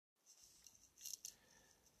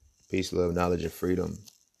Peace, love, knowledge, and freedom.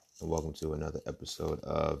 And welcome to another episode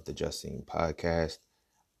of the Just Seen podcast.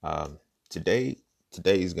 Um, today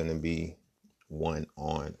is going to be one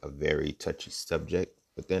on a very touchy subject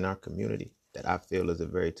within our community that I feel is a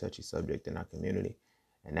very touchy subject in our community.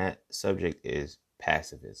 And that subject is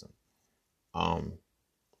passivism.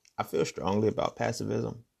 I feel strongly about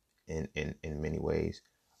passivism in many ways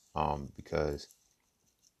because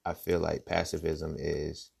I feel like passivism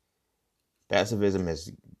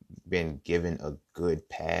has been given a good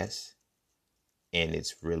pass, and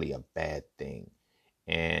it's really a bad thing,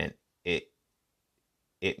 and it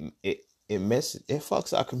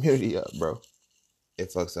fucks our community up, bro.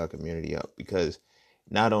 It fucks our community up because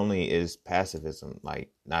not only is passivism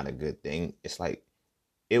like not a good thing, it's like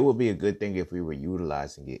it would be a good thing if we were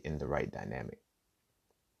utilizing it in the right dynamic.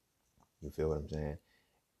 You feel what I'm saying?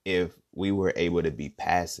 If we were able to be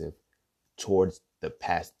passive towards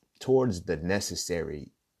the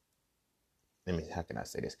necessary, how can I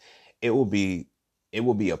say this? It will be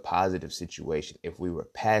a positive situation if we were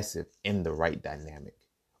passive in the right dynamic,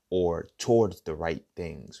 or towards the right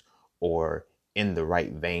things, or in the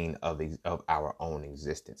right vein of our own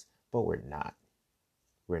existence. But we're not.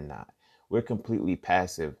 We're completely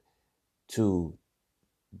passive to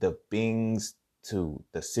the beings, to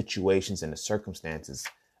the situations and the circumstances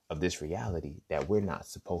of this reality that we're not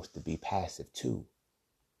supposed to be passive to.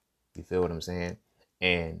 You feel what I'm saying?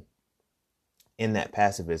 And in that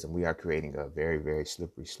passivism, we are creating a very, very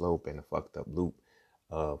slippery slope and a fucked up loop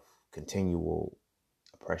of continual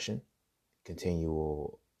oppression,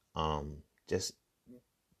 continual just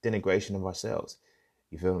denigration of ourselves.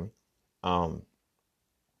 You feel me? I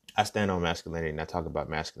stand on masculinity and I talk about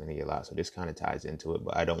masculinity a lot, so this kind of ties into it,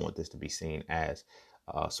 but I don't want this to be seen as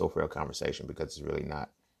a so-frail conversation, because it's really not.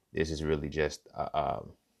 This is really just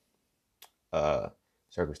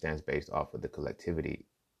circumstance based off of the collectivity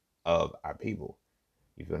of our people.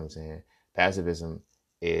 You feel what I'm saying? Passivism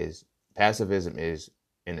is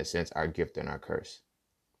in a sense our gift and our curse.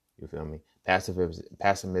 You feel me?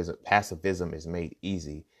 Passivism is made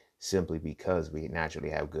easy simply because we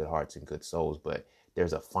naturally have good hearts and good souls, but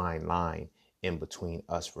there's a fine line in between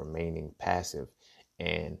us remaining passive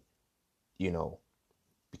and,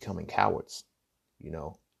 becoming cowards,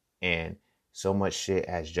 and so much shit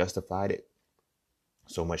has justified it.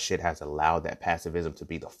 So much shit has allowed that passivism to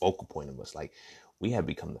be the focal point of us. Like, we have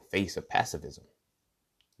become the face of passivism.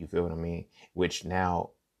 You feel what I mean? Which now,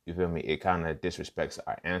 you feel me? It kind of disrespects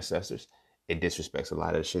our ancestors. It disrespects a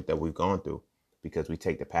lot of the shit that we've gone through, because we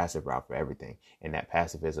take the passive route for everything. And that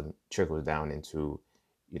passivism trickles down into,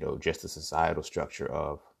 just the societal structure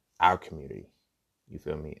of our community. You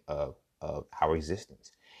feel me? Of our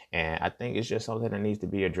existence. And I think it's just something that needs to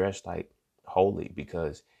be addressed like wholly,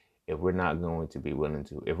 because if we're not willing to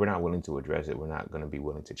address it, we're not going to be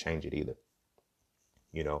willing to change it either.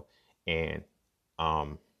 And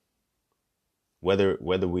whether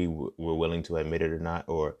we were willing to admit it or not,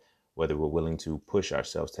 or whether we're willing to push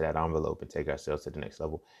ourselves to that envelope and take ourselves to the next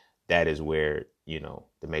level, that is where,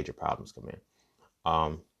 the major problems come in.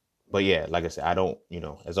 But yeah, like I said, I don't,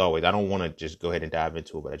 as always, I don't want to just go ahead and dive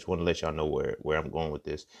into it, but I just want to let y'all know where I'm going with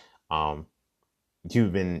this.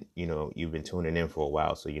 You've been tuning in for a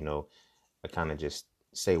while, so, I kind of just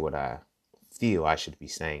say what I feel I should be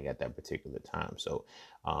saying at that particular time. So,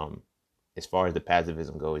 as far as the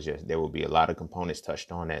passivism goes, yes, there will be a lot of components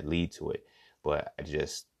touched on that lead to it. But I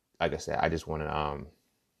just want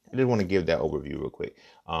to give that overview real quick.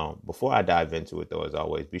 Before I dive into it, though, as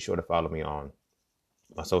always, be sure to follow me on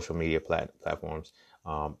my social media platforms.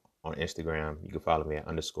 On Instagram, you can follow me at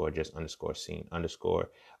 _just_seen_. You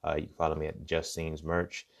can follow me at Just Scenes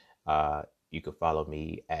Merch. You can follow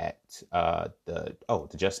me at the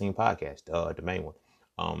Just Seen podcast, the main one.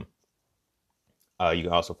 You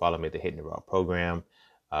can also follow me at the Hitting the Raw program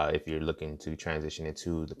if you're looking to transition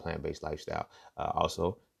into the plant-based lifestyle.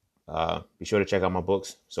 Also, be sure to check out my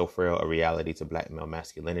books, So Frail, A Reality to Black Male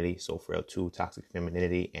Masculinity, So Frail 2, Toxic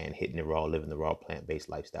Femininity, and Hitting the Raw, Living the Raw Plant-Based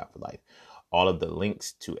Lifestyle for Life. All of the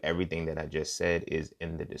links to everything that I just said is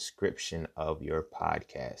in the description of your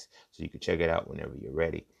podcast, so you can check it out whenever you're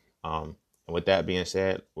ready. And with that being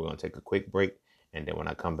said, we're going to take a quick break, and then when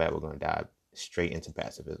I come back, we're going to dive straight into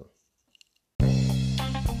passivism.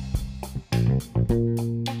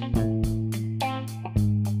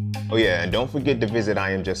 Oh yeah, and don't forget to visit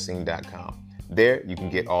IamJustSeen.com. There, you can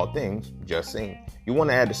get all things Just Seen. You want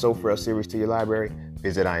to add the So Frail series to your library?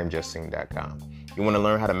 Visit IamJustSeen.com. You want to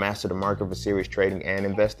learn how to master the market for serious trading and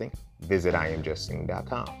investing? Visit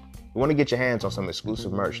IamJustSeen.com. You want to get your hands on some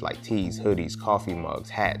exclusive merch like tees, hoodies, coffee mugs,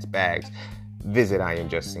 hats, bags? Visit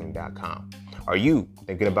IamJustSeen.com. Are you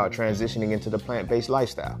thinking about transitioning into the plant-based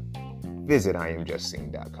lifestyle? visit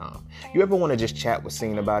IamJustSeen.com. You ever want to just chat with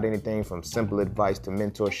Seen about anything from simple advice to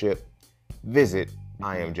mentorship? Visit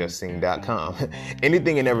IamJustSeen.com.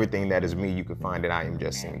 Anything and everything that is me, you can find at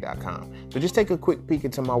IamJustSeen.com. So just take a quick peek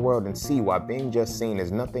into my world and see why being just seen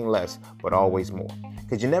is nothing less but always more.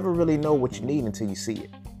 Because you never really know what you need until you see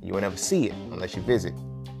it. You will never see it unless you visit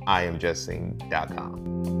IamJustSeen.com.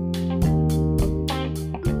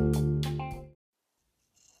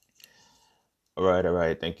 All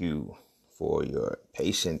right. Thank you for your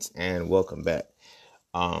patience and welcome back.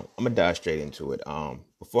 I'm gonna dive straight into it.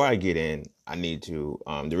 Before I get in, I need to.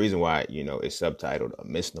 The reason why it's subtitled "A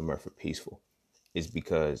Misnomer for Peaceful" is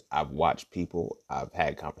because I've watched people, I've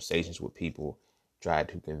had conversations with people, try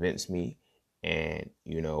to convince me, and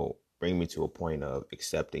bring me to a point of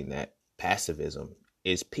accepting that passivism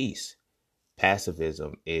is peace.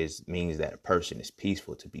 Passivism means that a person is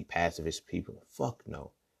peaceful. To be pacifist people, fuck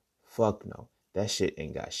no. That shit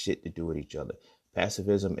ain't got shit to do with each other.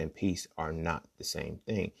 Pacifism and peace are not the same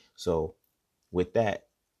thing. So with that,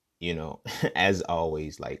 as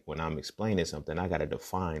always, like when I'm explaining something, I got to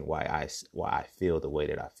define why I feel the way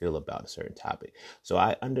that I feel about a certain topic. So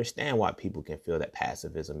I understand why people can feel that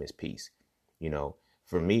pacifism is peace.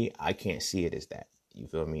 For me, I can't see it as that. You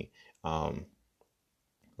feel me?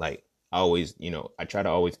 Like I always, I try to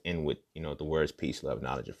always end with, the words peace, love,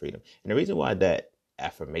 knowledge, and freedom. And the reason why that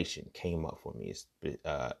affirmation came up for me is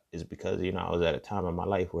because, I was at a time in my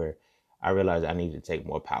life where I realized I needed to take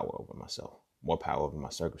more power over myself, more power over my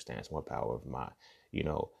circumstance, more power over my,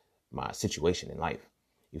 my situation in life.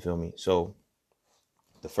 You feel me? So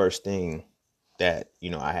the first thing that,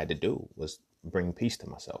 I had to do was bring peace to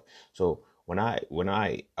myself. So when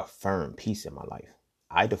I affirm peace in my life,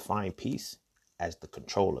 I define peace as the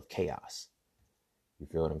control of chaos. You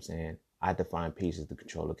feel what I'm saying? I define peace as the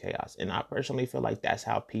control of chaos. And I personally feel like that's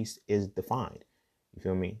how peace is defined. You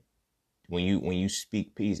feel me? When you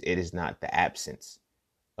speak peace, it is not the absence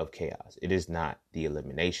of chaos. It is not the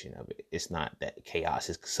elimination of it. It's not that chaos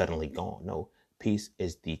is suddenly gone. No, peace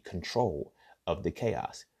is the control of the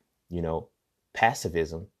chaos.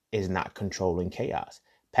 Passivism is not controlling chaos.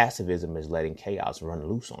 Passivism is letting chaos run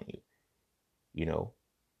loose on you.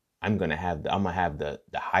 I'm gonna have the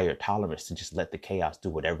higher tolerance to just let the chaos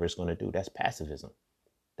do whatever it's gonna do. That's passivism.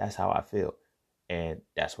 That's how I feel, and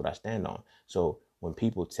that's what I stand on. So when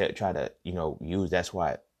people try to use that's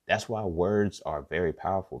why words are very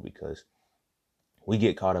powerful, because we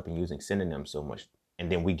get caught up in using synonyms so much,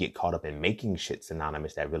 and then we get caught up in making shit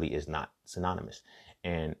synonymous that really is not synonymous.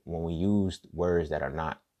 And when we use words that are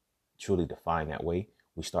not truly defined that way,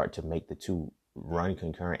 we start to make the two run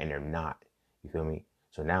concurrent, and they're not. You feel me?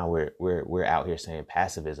 So now we're out here saying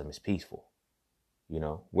passivism is peaceful.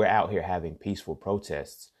 We're out here having peaceful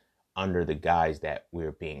protests under the guise that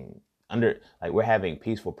we're being we're having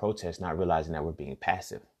peaceful protests, not realizing that we're being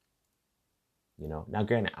passive. Now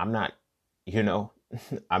granted, I'm not,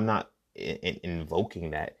 I'm not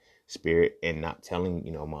invoking that spirit and not telling,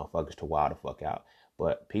 motherfuckers to wild the fuck out.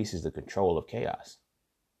 But peace is the control of chaos.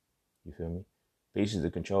 You feel me? Peace is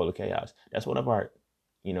the control of chaos. That's one of our,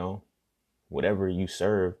 whatever you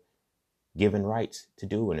serve, given rights to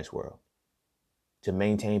do in this world. To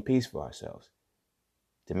maintain peace for ourselves.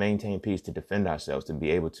 To maintain peace, to defend ourselves, to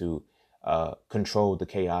be able to control the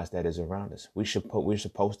chaos that is around us. We're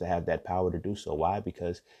supposed to have that power to do so. Why?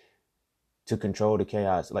 Because to control the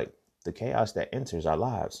chaos, like the chaos that enters our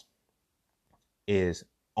lives, is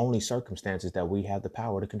only circumstances that we have the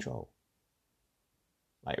power to control.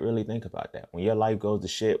 Like, really think about that. When your life goes to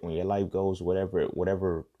shit, when your life goes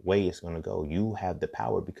whatever way it's going to go, you have the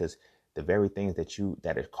power, because the very things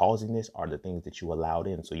that are causing this are the things that you allowed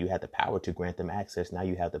in. So you have the power to grant them access. Now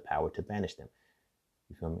you have the power to banish them.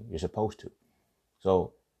 You feel me? You're supposed to.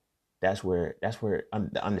 So that's where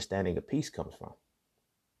the understanding of peace comes from.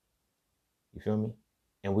 You feel me?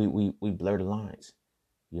 And we blur the lines.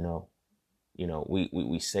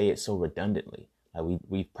 We say it so redundantly. Like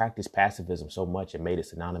we've practiced passivism so much and made it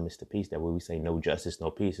synonymous to peace that when we say no justice,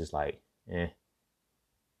 no peace, it's like, there's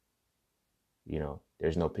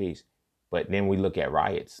no peace. But then we look at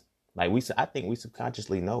riots. Like I think we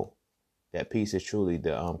subconsciously know that peace is truly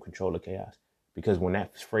the control of chaos. Because when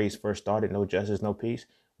that phrase first started, no justice, no peace,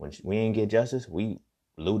 when we ain't get justice, we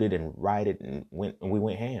looted and rioted and we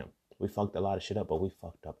went ham. We fucked a lot of shit up, but we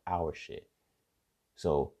fucked up our shit.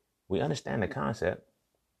 So we understand the concept.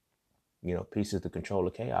 Peace is the control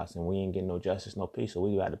of chaos, and we ain't getting no justice, no peace. So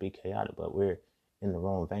we got to be chaotic, but we're in the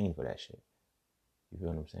wrong vein for that shit. You feel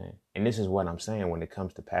what I'm saying? And this is what I'm saying when it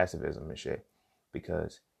comes to passivism and shit,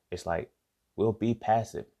 because it's like we'll be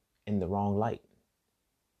passive in the wrong light.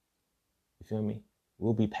 You feel me?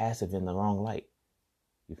 We'll be passive in the wrong light.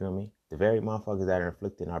 You feel me? The very motherfuckers that are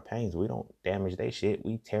inflicting our pains, we don't damage their shit.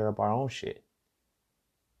 We tear up our own shit.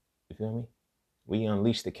 You feel me? We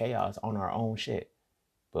unleash the chaos on our own shit,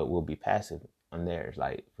 but we'll be passive on theirs.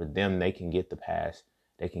 Like for them, they can get the pass.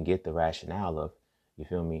 They can get the rationale of, you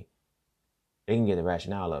feel me? They can get the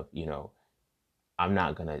rationale of, I'm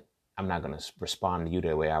not gonna respond to you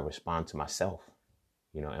the way I respond to myself.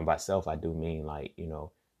 And by self, I do mean like,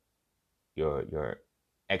 your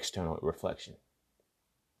external reflection.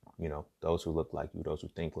 Those who look like you, those who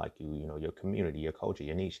think like you, your community, your culture,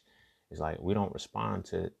 your niche. It's like we don't respond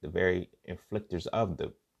to the very inflictors of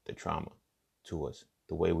the trauma to us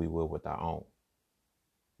the way we will with our own.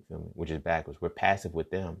 You feel me? Which is backwards. We're passive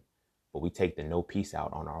with them, but we take the no peace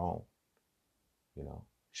out on our own.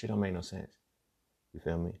 Shit don't make no sense. You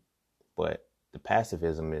feel me? But the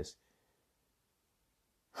passivism is,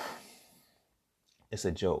 it's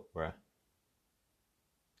a joke, bruh.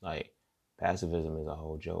 Like, passivism is a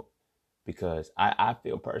whole joke. Because I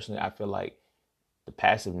feel like the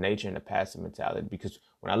passive nature and the passive mentality, because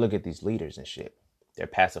when I look at these leaders and shit, they're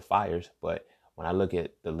pacifiers, but when I look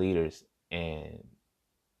at the leaders and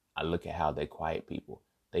I look at how they quiet people,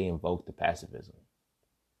 they invoke the passivism.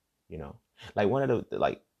 Like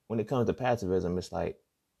when it comes to passivism, it's like,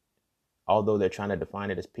 although they're trying to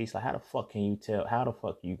define it as peace, like how the fuck can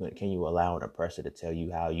you allow an oppressor to tell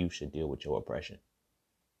you how you should deal with your oppression?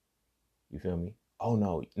 You feel me? Oh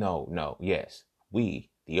no, yes.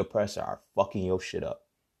 We, the oppressor, are fucking your shit up.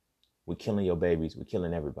 We're killing your babies, we're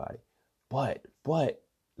killing everybody. But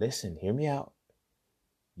listen, hear me out.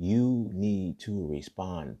 You need to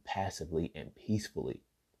respond passively and peacefully.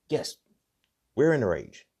 Yes, we're in a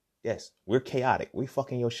rage. Yes, we're chaotic. We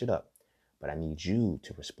fucking your shit up. But I need you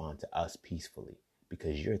to respond to us peacefully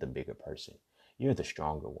because you're the bigger person. You're the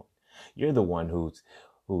stronger one. You're the one who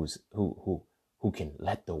can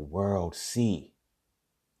let the world see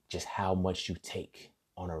just how much you take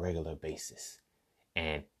on a regular basis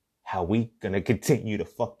and how we gonna continue to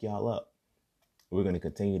fuck y'all up. We're gonna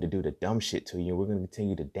continue to do the dumb shit to you. We're gonna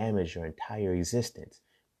continue to damage your entire existence.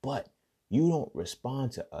 But you don't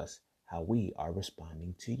respond to us how we are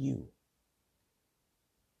responding to you.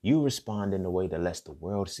 You respond in a way that lets the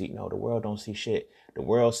world see. No, the world don't see shit. The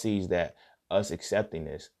world sees that us accepting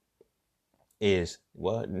this is,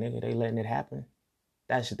 what, nigga, they letting it happen.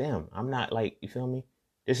 That's them. I'm not, like, you feel me?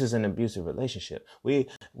 This is an abusive relationship. We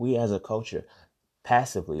as a culture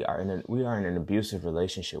passively are in an abusive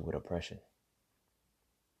relationship with oppression.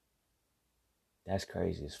 That's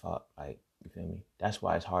crazy as fuck. Like, you feel me? That's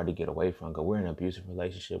why it's hard to get away from, because we're in an abusive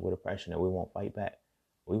relationship with oppression and we won't fight back.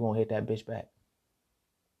 We won't hit that bitch back.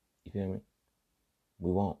 You feel me?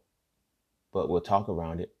 We won't. But we'll talk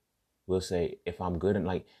around it. We'll say, if I'm good, and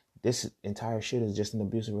like, this entire shit is just an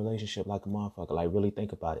abusive relationship like a motherfucker. Like, really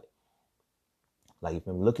think about it. Like, you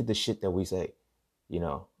feel me? Look at the shit that we say.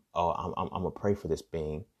 Oh, I'm gonna pray for this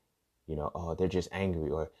being. Oh, they're just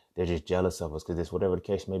angry or they're just jealous of us because this, whatever the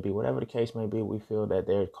case may be. Whatever the case may be, we feel that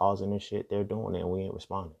they're causing this shit, they're doing it, and we ain't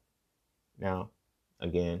responding. Now,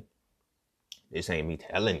 again, this ain't me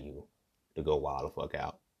telling you to go wild the fuck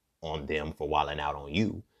out on them for wilding out on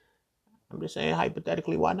you. I'm just saying,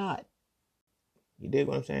 hypothetically, why not? You dig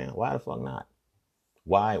what I'm saying? Why the fuck not?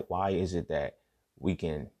 Why is it that we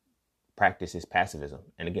can practice this passivism?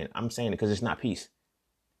 And again, I'm saying it because it's not peace.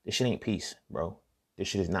 This shit ain't peace, bro. This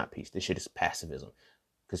shit is not peace. This shit is passivism.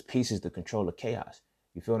 Because peace is the control of chaos.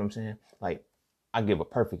 You feel what I'm saying? Like, I'll give a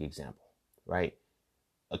perfect example, right?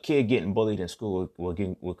 A kid getting bullied in school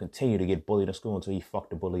will continue to get bullied in school until you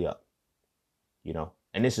fuck the bully up.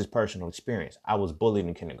 And this is personal experience. I was bullied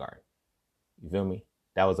in kindergarten. You feel me?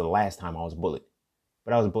 That was the last time I was bullied.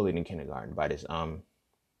 But I was bullied in kindergarten by this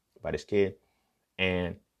kid.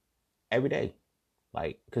 And every day,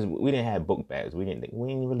 like, because we didn't have book bags. We didn't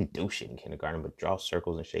really do shit in kindergarten but draw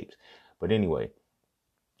circles and shapes. But anyway,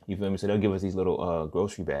 you feel me? So they'll give us these little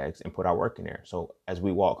grocery bags and put our work in there. So as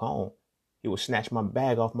we walk home, he would snatch my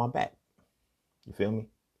bag off my back. You feel me?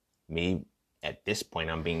 Me, at this point,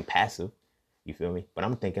 I'm being passive. You feel me? But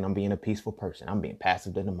I'm thinking I'm being a peaceful person. I'm being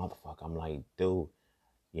passive to the motherfucker. I'm like, dude,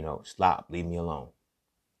 stop, leave me alone.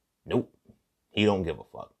 Nope. He don't give a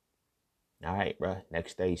fuck. All right, bruh.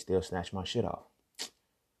 Next day, he still snatched my shit off.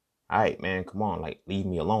 All right, man, come on. Like, leave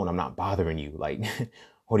me alone. I'm not bothering you. Like,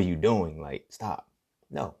 what are you doing? Like, stop.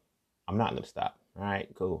 No, I'm not going to stop. All right,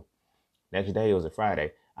 cool. Next day, it was a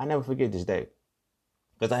Friday. I never forget this day.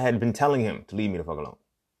 Because I had been telling him to leave me the fuck alone.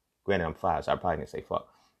 Granted, I'm 5, so I probably didn't say fuck.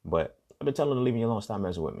 But I've been telling him to leave me alone, stop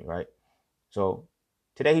messing with me, right? So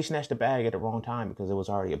today he snatched the bag at the wrong time because it was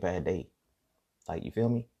already a bad day. Like, you feel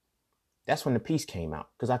me? That's when the peace came out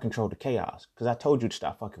because I controlled the chaos. Because I told you to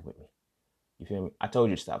stop fucking with me. You feel me? I told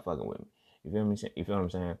you to stop fucking with me. You feel me? You feel what I'm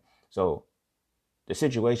saying? So the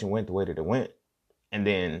situation went the way that it went. And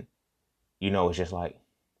then, it's just like,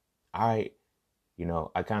 all right,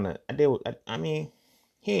 I mean,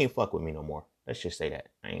 he ain't fuck with me no more. Let's just say that.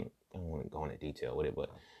 I don't want to go into detail with it, but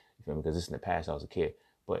you feel me? Because this is in the past, I was a kid,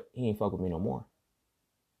 but he ain't fuck with me no more.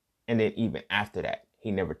 And then even after that,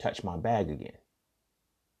 he never touched my bag again.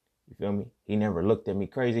 You feel me? He never looked at me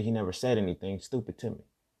crazy. He never said anything stupid to me.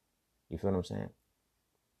 You feel what I'm saying?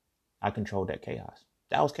 I controlled that chaos.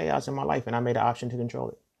 That was chaos in my life, and I made an option to control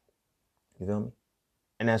it. You feel me?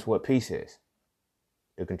 And that's what peace is.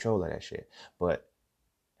 The control of that shit. But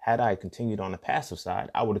had I continued on the passive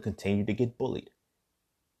side, I would have continued to get bullied.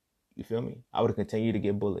 You feel me? I would have continued to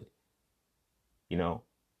get bullied.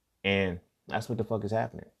 And that's what the fuck is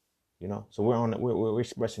happening. So we're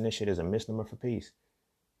expressing this shit as a misnomer for peace.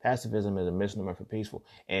 Passivism is a misnomer for peaceful.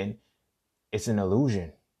 And it's an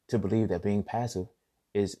illusion to believe that being passive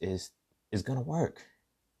is gonna work.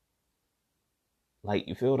 Like,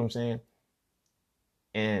 you feel what I'm saying?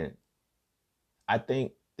 And I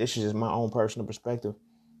think this is just my own personal perspective,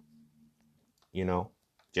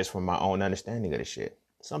 just from my own understanding of the shit.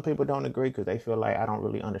 Some people don't agree because they feel like I don't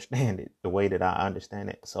really understand it the way that I understand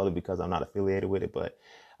it, solely because I'm not affiliated with it. But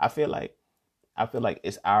I feel like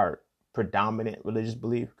it's our predominant religious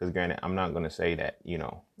belief. Because granted, I'm not going to say that,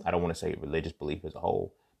 I don't want to say religious belief as a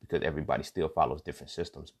whole, because everybody still follows different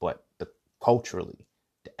systems. But culturally,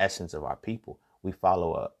 the essence of our people, we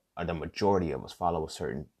follow the majority of us follow a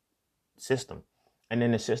certain system. And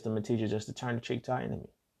then the system teaches us to turn the cheek to our enemy.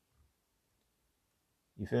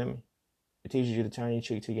 You feel me? It teaches you to turn your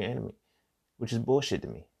cheek to your enemy, which is bullshit to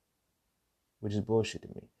me. You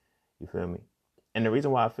feel me? And the reason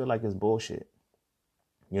why I feel like it's bullshit,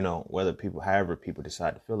 however people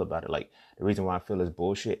decide to feel about it, like the reason why I feel it's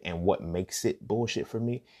bullshit and what makes it bullshit for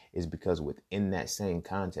me is because within that same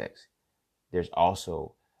context, there's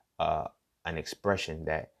also an expression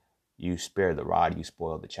that you spare the rod, you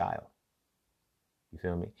spoil the child. You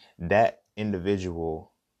feel me? That individual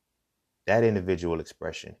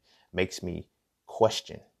expression makes me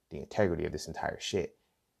question the integrity of this entire shit.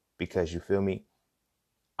 Because, you feel me,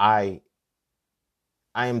 I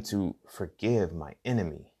am to forgive my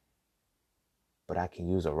enemy, but I can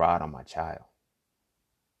use a rod on my child.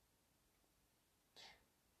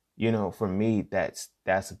 For me, that's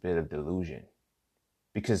a bit of delusion,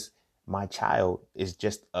 because my child is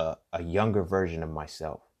just a younger version of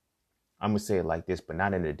myself. I'm going to say it like this, but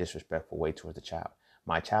not in a disrespectful way towards the child.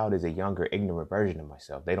 My child is a younger, ignorant version of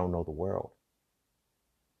myself. They don't know the world.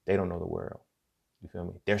 You feel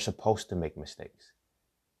me? They're supposed to make mistakes.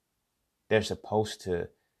 They're supposed to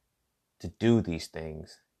do these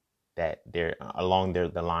things that they're along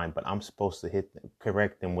the line, but I'm supposed to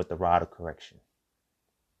correct them with the rod of correction.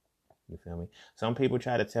 You feel me? Some people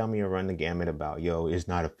try to tell me or run the gamut about, it's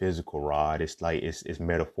not a physical rod. It's like, it's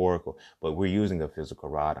metaphorical, but we're using a physical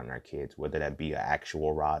rod on our kids, whether that be an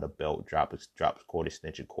actual rod, a belt, drop, cord,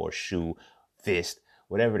 extension cord, shoe, fist,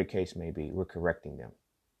 whatever the case may be. We're correcting them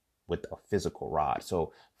with a physical rod.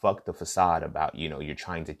 So fuck the facade about, you're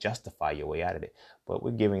trying to justify your way out of it, but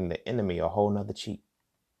we're giving the enemy a whole nother cheek.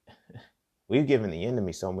 We've given the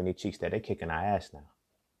enemy so many cheeks that they're kicking our ass now.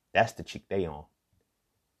 That's the cheek they on.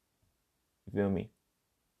 You feel me?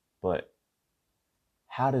 But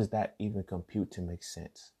how does that even compute to make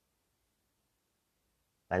sense?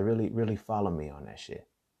 Like, really, really follow me on that shit.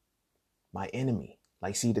 My enemy.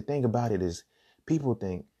 Like, see, the thing about it is people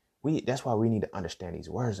think that's why we need to understand these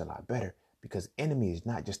words a lot better, because enemy is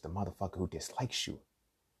not just the motherfucker who dislikes you.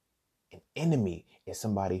 An enemy is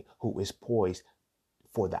somebody who is poised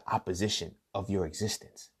for the opposition of your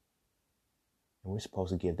existence. And we're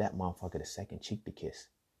supposed to give that motherfucker the second cheek to kiss.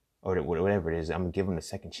 Or whatever it is, I'm going to give him the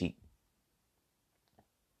second cheek.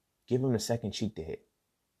 Give him the second cheek to hit.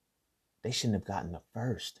 They shouldn't have gotten the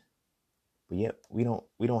first. But yet, we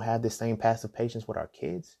don't have the same passive patience with our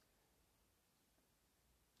kids.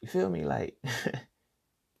 You feel me? Like,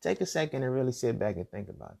 take a second and really sit back and think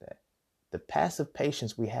about that. The passive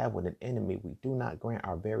patience we have with an enemy, we do not grant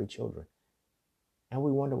our very children. And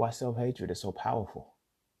we wonder why self-hatred is so powerful.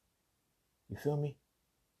 You feel me?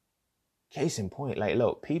 Case in point, like,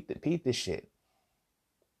 look, peep this shit.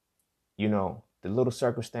 The little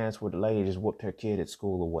circumstance where the lady just whooped her kid at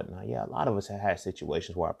school or whatnot. Yeah, a lot of us have had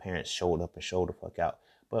situations where our parents showed up and showed the fuck out.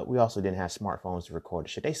 But we also didn't have smartphones to record the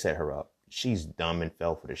shit. They set her up. She's dumb and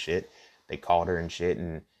fell for the shit. They called her and shit.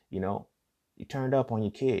 And, you turned up on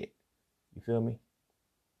your kid. You feel me?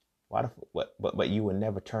 But you would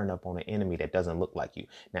never turn up on an enemy that doesn't look like you.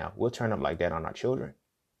 Now, we'll turn up like that on our children.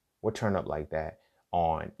 We'll turn up like that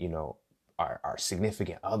on, our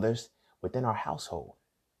significant others. within our household.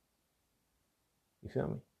 You feel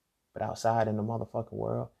me? But outside in the motherfucking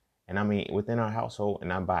world, and I mean within our household,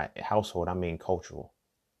 and by household I mean cultural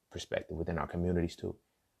perspective, within our communities too,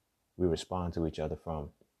 we respond to each other from,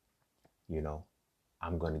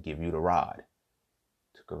 I'm going to give you the rod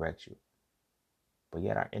to correct you. But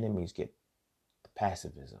yet our enemies get the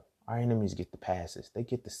passivism. Our enemies get the passes. They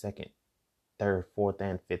get the second, third, fourth,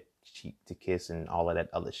 and fifth cheek to kiss and all of that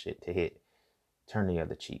other shit to hit. Turn the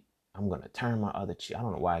other cheek. I'm going to turn my other cheek. I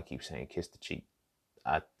don't know why I keep saying kiss the cheek.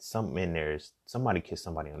 Something in there is somebody kissed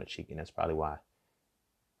somebody on the cheek, and that's probably why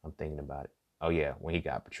I'm thinking about it. Oh yeah, when he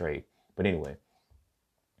got betrayed. But anyway,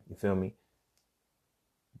 you feel me?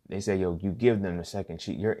 They say, yo, you give them the second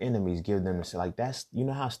cheek. Your enemies give them the, like, that's, you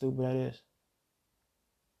know how stupid that is?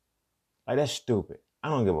 Like, that's stupid. I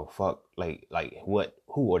don't give a fuck, like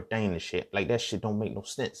who ordained the shit. Like, that shit don't make no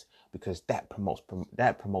sense, because that promotes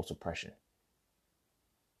oppression.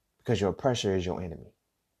 Because your oppressor is your enemy.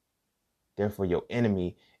 Therefore, your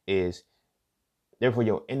enemy is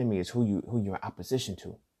who you're in opposition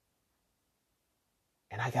to.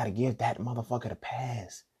 And I gotta give that motherfucker the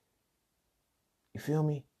pass. You feel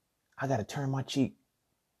me? I gotta turn my cheek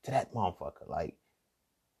to that motherfucker. Like,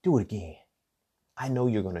 do it again. I know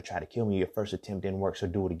you're gonna try to kill me. Your first attempt didn't work, so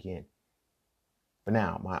do it again. But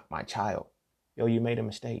now, my child, yo, you made a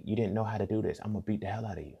mistake. You didn't know how to do this. I'm gonna beat the hell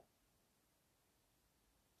out of you.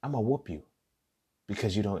 I'm gonna whoop you.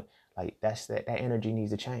 Because you don't, like, that energy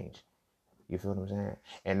needs to change. You feel what I'm saying?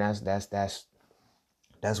 And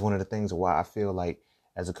that's one of the things why I feel like,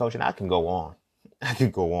 as a coach, and I can go on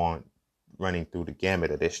running through the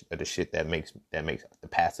gamut of the shit that makes the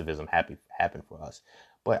passivism happen for us.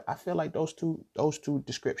 But I feel like those two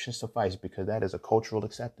descriptions suffice, because that is a cultural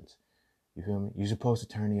acceptance. You feel me? You're supposed to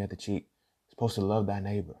turn the other cheek. You're supposed to love thy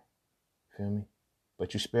neighbor. You feel me?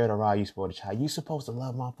 But you spare the rod, you spoil the child. You're supposed to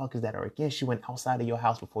love motherfuckers that are against you and outside of your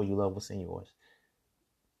house before you love what's in yours.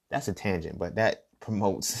 That's a tangent, but that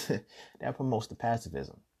promotes the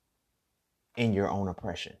passivism in your own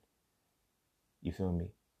oppression. You feel me?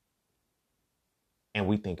 And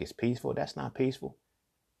we think it's peaceful. That's not peaceful.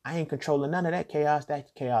 I ain't controlling none of that chaos.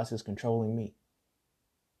 That chaos is controlling me.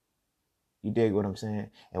 You dig what I'm saying?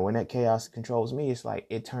 And when that chaos controls me, it's like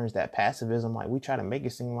it turns that passivism, like we try to make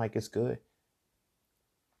it seem like it's good.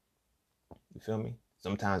 You feel me?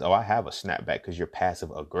 Sometimes, I have a snapback because you're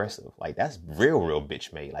passive aggressive. Like, that's real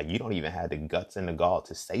bitch made. Like, you don't even have the guts and the gall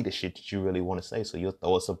to say the shit that you really want to say, so you'll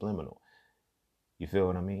throw a subliminal. You feel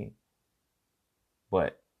what I mean?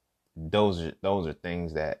 But those are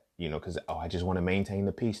things that, because, I just want to maintain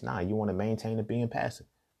the peace. Nah, you want to maintain the being passive.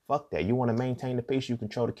 Fuck that. You want to maintain the peace, you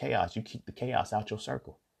control the chaos. You keep the chaos out your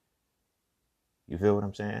circle. You feel what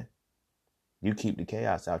I'm saying? You keep the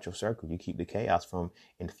chaos out your circle. You keep the chaos from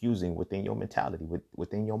infusing within your mentality,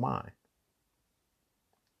 within your mind.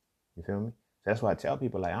 You feel me? So that's why I tell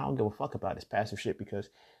people, like, I don't give a fuck about this passive shit, because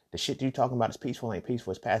the shit that you're talking about is peaceful, ain't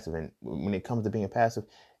peaceful, it's passive. And when it comes to being passive,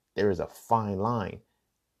 there is a fine line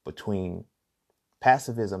between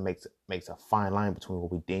passivism makes a fine line between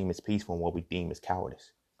what we deem as peaceful and what we deem as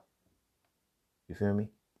cowardice. You feel me?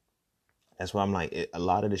 That's why I'm like, a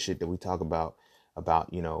lot of the shit that we talk about,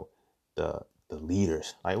 the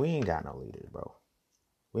leaders, like, we ain't got no leaders, bro.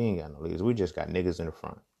 We ain't got no leaders. We just got niggas in the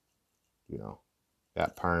front,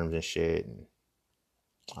 got perms and shit and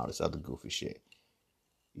all this other goofy shit.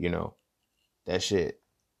 That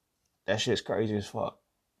shit's crazy as fuck.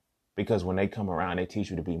 Because when they come around, they teach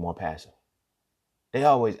you to be more passive. They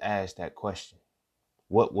always ask that question.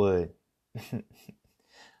 What would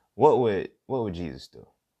Jesus do?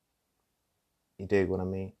 You dig what I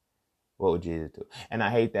mean? What would Jesus do? And I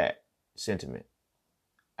hate that sentiment.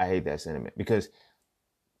 Because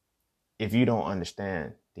if you don't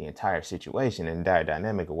understand the entire situation and the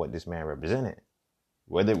dynamic of what this man represented,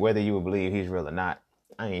 whether you would believe he's real or not,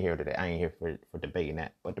 I ain't here today. I ain't here for debating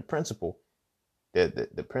that. But the principle,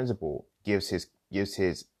 the principle gives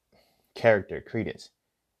his character credence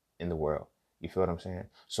in the world. You feel what I'm saying?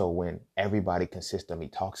 So when everybody consistently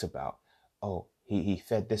talks about, oh, he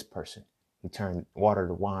fed this person, he turned water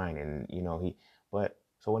to wine, and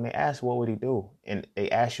so when they ask what would he do, and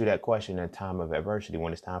they ask you that question in a time of adversity,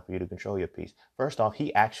 when it's time for you to control your peace. First off,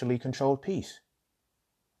 he actually controlled peace.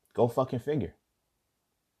 Go fucking figure.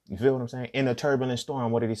 You feel what I'm saying? In a turbulent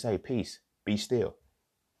storm, what did he say? Peace, be still.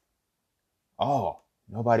 Oh,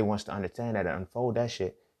 nobody wants to understand that and unfold that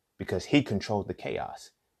shit, because he controlled the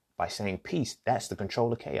chaos. By saying peace, that's the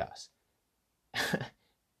control of chaos.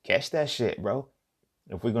 Catch that shit, bro.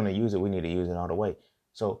 If we're going to use it, we need to use it all the way.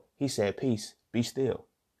 So he said, peace, be still.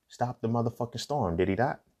 Stop the motherfucking storm. Did he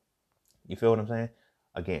not? You feel what I'm saying?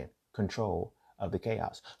 Again, control of the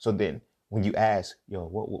chaos. So then when you ask, yo,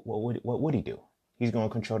 what would he do? He's going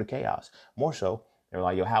to control the chaos. More so, they're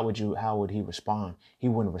like, yo, how would he respond? He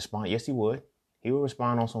wouldn't respond. Yes, he would. He would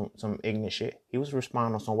respond on some ignorant shit. He was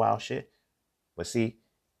responding on some wild shit. But see,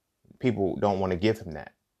 people don't want to give him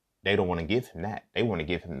that. They don't want to give him that. They want to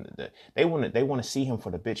give him they want to see him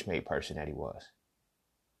for the bitch made person that he was.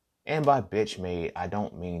 And by bitch made, I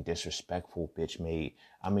don't mean disrespectful bitch made.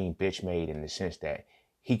 I mean bitch made in the sense that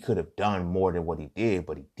he could have done more than what he did,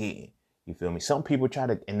 but he didn't. You feel me? Some people try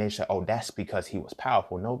to, and they say, oh, that's because he was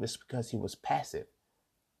powerful. No, it's because he was passive.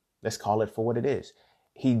 Let's call it for what it is.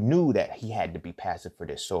 He knew that he had to be passive for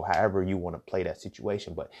this. So however you want to play that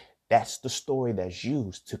situation, but that's the story that's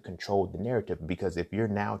used to control the narrative. Because if you're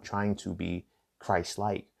now trying to be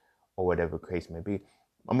Christ-like or whatever the case may be,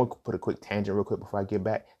 I'm going to put a quick tangent real quick before I get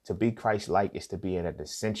back. To be Christ-like is to be in a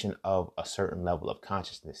descension of a certain level of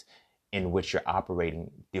consciousness in which you're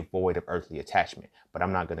operating devoid of earthly attachment. But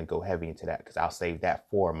I'm not going to go heavy into that because I'll save that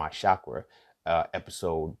for my chakra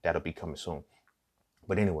episode that'll be coming soon.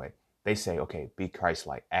 But anyway, they say, okay, be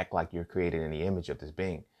Christ-like, act like you're created in the image of this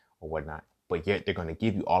being or whatnot. But yet they're going to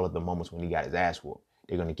give you all of the moments when he got his ass whooped.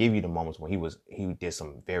 They're going to give you the moments when he did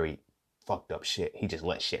some very fucked up shit. He just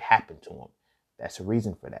let shit happen to him. That's a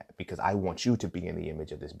reason for that, because I want you to be in the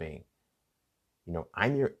image of this being. You know,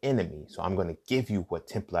 I'm your enemy, so I'm going to give you what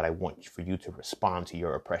template I want for you to respond to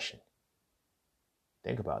your oppression.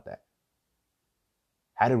 Think about that.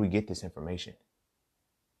 How did we get this information?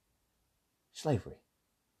 Slavery.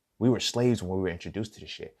 We were slaves when we were introduced to this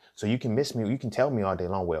shit. So you can miss me, you can tell me all day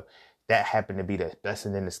long, well, that happened to be the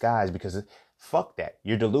blessing in disguise, because fuck that.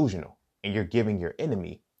 You're delusional and you're giving your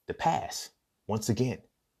enemy the pass. Once again,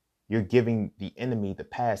 you're giving the enemy the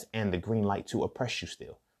pass and the green light to oppress you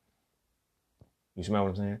still. You smell what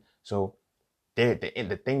I'm saying? So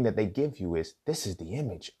the thing that they give you is, this is the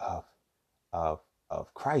image of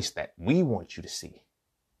Christ that we want you to see.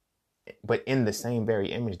 But in the same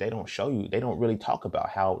very image, they don't show you, they don't really talk about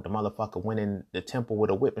how the motherfucker went in the temple with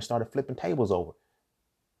a whip and started flipping tables over.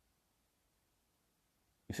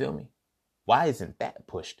 You feel me? Why isn't that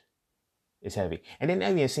pushed? It's heavy. And then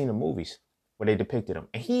have you seen the movies where they depicted him?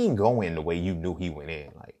 And he ain't go in the way you knew he went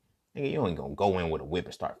in. Like, nigga, you ain't gonna go in with a whip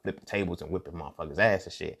and start flipping tables and whipping motherfuckers' ass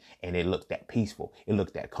and shit. And it looked that peaceful. It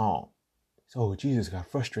looked that calm. So Jesus got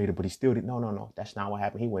frustrated, but he still didn't. No. That's not what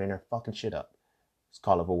happened. He went in there fucking shit up. Let's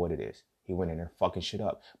call it for what it is. He went in there fucking shit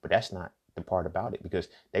up. But that's not the part about it, because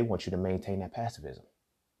they want you to maintain that passivism.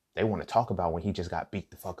 They want to talk about when he just got beat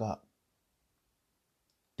the fuck up.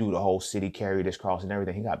 Dude, the whole city carried his cross and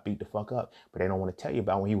everything. He got beat the fuck up. But they don't want to tell you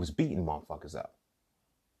about when he was beating motherfuckers up.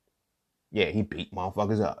 Yeah, he beat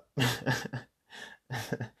motherfuckers up.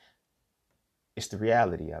 It's the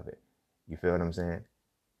reality of it. You feel what I'm saying?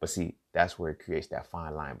 But see, that's where it creates that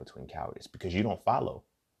fine line between cowardice, because you don't follow.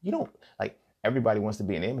 You don't, like, everybody wants to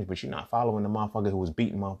be an image, but you're not following the motherfucker who was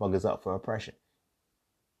beating motherfuckers up for oppression.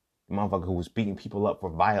 The motherfucker who was beating people up for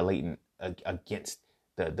violating against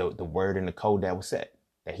the word and the code that was set,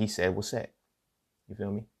 that he said was set. You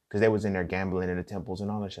feel me? Because they was in there gambling in the temples and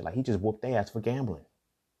all that shit. Like, he just whooped their ass for gambling.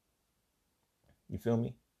 You feel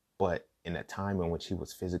me? But in a time in which he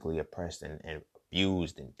was physically oppressed and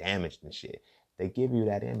abused and damaged and shit, they give you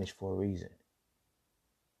that image for a reason.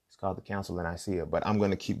 It's called the Council in Nicaea, but I'm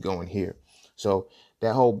going to keep going here. So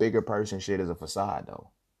that whole bigger person shit is a facade, though.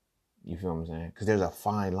 You feel what I'm saying? Because there's a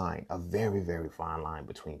fine line, a very, very fine line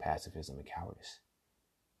between pacifism and cowardice.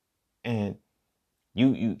 And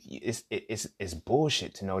it's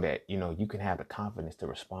bullshit to know that, you know, you can have the confidence to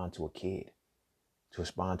respond to a kid, to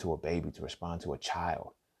respond to a baby, to respond to a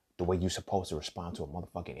child, the way you're supposed to respond to a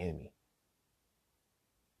motherfucking enemy.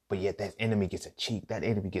 But yet that enemy gets a cheek, that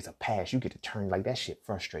enemy gets a pass. You get to turn, like, that shit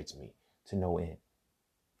frustrates me to no end.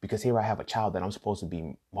 Because here I have a child that I'm supposed to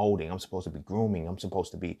be molding, I'm supposed to be grooming, I'm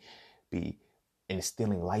supposed to be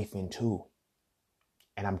instilling life into,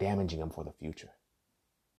 and I'm damaging him for the future.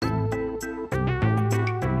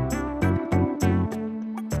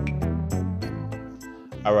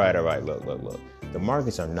 All right. Look. The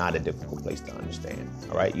markets are not a difficult place to understand.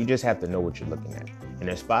 All right. You just have to know what you're looking at. And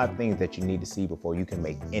there's 5 things that you need to see before you can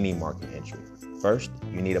make any market entry. First,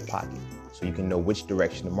 you need a pocket, so you can know which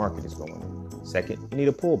direction the market is going in. Second, you need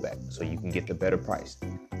a pullback, so you can get the better price.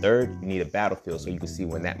 Third, you need a battlefield, so you can see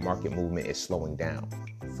when that market movement is slowing down.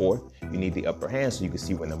 Fourth, you need the upper hand, so you can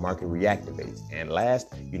see when the market reactivates. And last,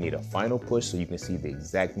 you need a final push, so you can see the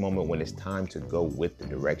exact moment when it's time to go with the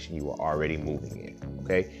direction you are already moving in.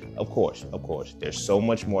 Okay, of course, there's so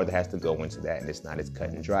much more that has to go into that, and it's not as cut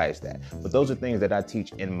and dry as that. But those are things that I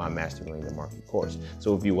teach in my Mastering the Market course.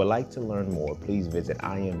 So if you would like to learn more, please visit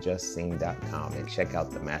IamJustSing.com and check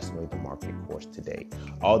out the Mastering the Market course today.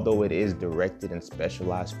 Although it is directed and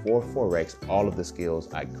specialized for Forex, all of the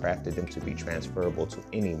skills, I crafted them to be transferable to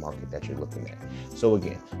any market that you're looking at. So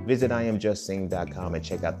again, visit IamJustSing.com and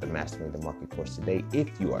check out the Mastering the Market course today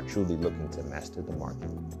if you are truly looking to master the market.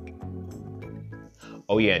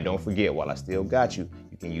 Oh yeah, and don't forget, while I still got you,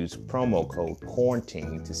 you can use promo code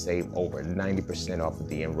QUARANTINE to save over 90% off of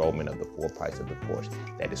the enrollment of the full price of the course.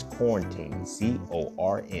 That is QUARANTINE,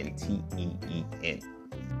 QUARNTEEN.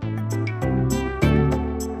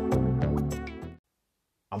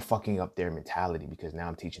 I'm fucking up their mentality because now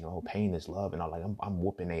I'm teaching them, oh, pain is love, and I'm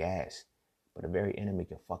whooping their ass. But a very enemy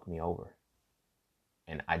can fuck me over.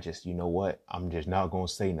 And I just, you know what? I'm just not gonna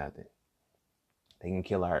say nothing. They can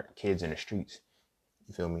kill our kids in the streets.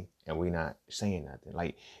 You feel me? And we not saying nothing.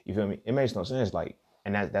 Like, you feel me? It makes no sense. Like,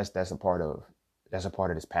 and that's a part of this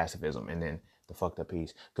passivism, and then the fucked up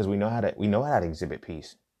peace. Because we know how to exhibit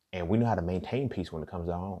peace, and we know how to maintain peace when it comes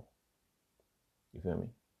to our own. You feel me?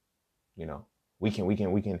 You know, we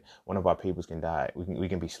can one of our peoples can die. We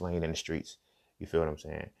can be slain in the streets. You feel what I'm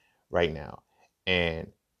saying? Right now.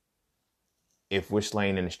 And if we're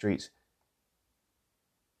slain in the streets,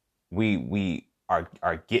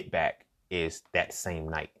 our get back is that same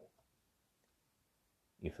night.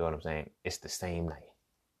 You feel what I'm saying? It's the same night.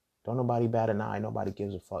 Don't nobody bat an eye. Nobody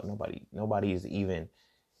gives a fuck. Nobody is even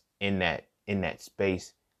in that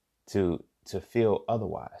space to feel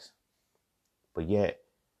otherwise. But yet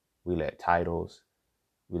we let titles,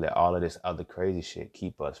 we let all of this other crazy shit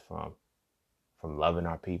keep us from loving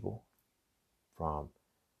our people, from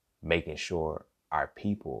making sure our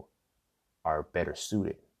people are better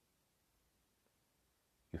suited.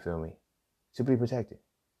 You feel me? To be protected.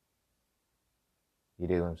 You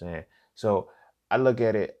dig what I'm saying? So I look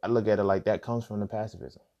at it like that comes from the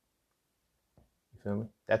passivism. You feel me?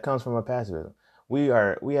 That comes from a passivism. We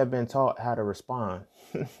have been taught how to respond.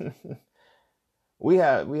 we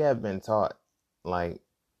have been taught like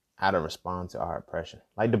how to respond to our oppression.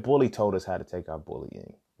 Like the bully told us how to take our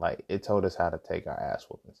bullying. Like it told us how to take our ass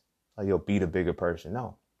whoopings. Like, yo, be the bigger person.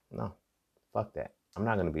 No, fuck that. I'm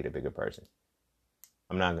not gonna be the bigger person.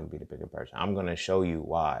 I'm gonna show you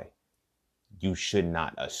why you should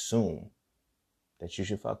not assume that you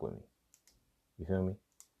should fuck with me. You feel me?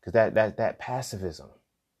 Because that passivism,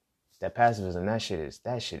 that shit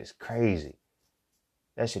is crazy.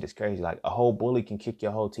 That shit is crazy. Like a whole bully can kick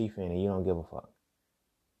your whole teeth in and you don't give a fuck.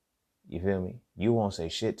 You feel me? You won't say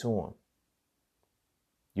shit to him.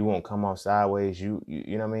 You won't come off sideways. You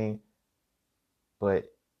know what I mean?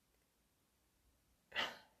 But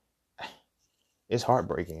it's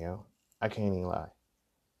heartbreaking, yo. I can't even lie.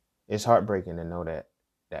 It's heartbreaking to know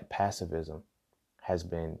that passivism has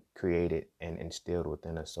been created and instilled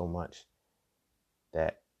within us so much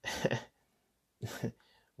that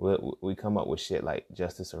we come up with shit like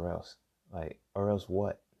justice or else. Like, or else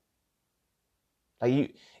what?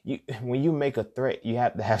 Like you when you make a threat, you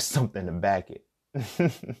have to have something to back it.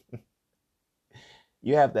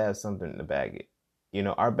 You have to have something to back it. You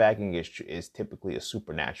know, our backing is typically a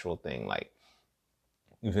supernatural thing. Like,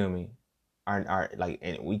 you feel me? Our like,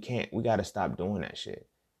 and we got to stop doing that shit.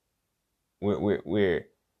 We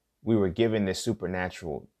were given this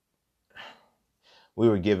supernatural. We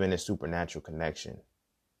were given this supernatural connection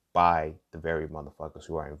by the very motherfuckers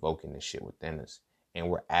who are invoking this shit within us, and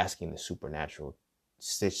we're asking the supernatural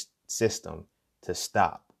system to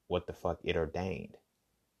stop what the fuck it ordained.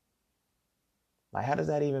 Like, how does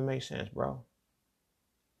that even make sense, bro?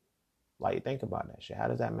 Like, think about that shit. How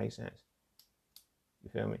does that make sense? You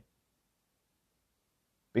feel me?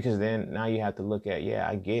 Because then now you have to look at, yeah,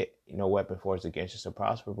 I get, no weapon forged against us to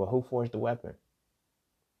prosper, but who forged the weapon?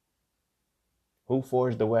 Who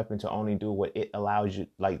forged the weapon to only do what it allows you,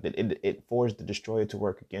 like it forged the destroyer to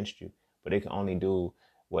work against you, but it can only do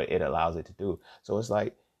what it allows it to do. So it's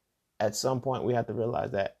like, at some point we have to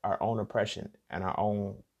realize that our own oppression and our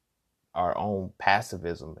own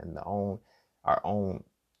passivism and our own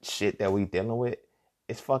shit that we dealing with,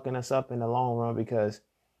 it's fucking us up in the long run, because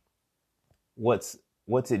what's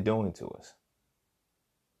it doing to us?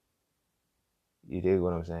 You dig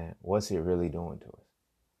what I'm saying? What's it really doing to us?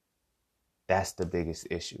 That's the biggest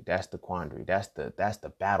issue. That's the quandary. That's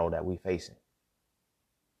the battle that we facing.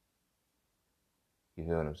 You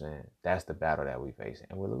feel what I'm saying? That's the battle that we facing,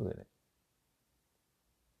 and we're losing it.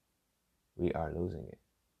 We are losing it,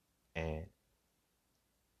 and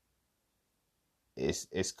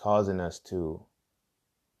it's causing us to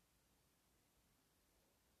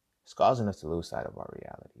It's causing us to lose sight of our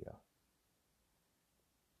reality, yo.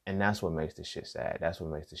 And that's what makes this shit sad. That's what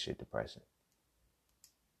makes this shit depressing.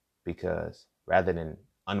 Because rather than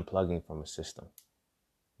unplugging from a system,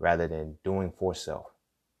 rather than doing for self,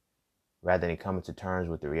 rather than coming to terms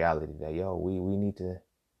with the reality that, yo, we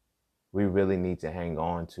really need to hang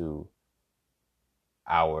on to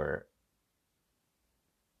our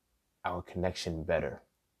connection better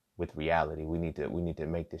with reality. We need to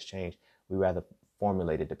make this change. We rather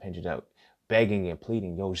formulate a dependent out, begging and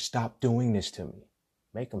pleading, yo, stop doing this to me.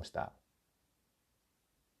 Make them stop.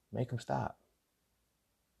 Make them stop.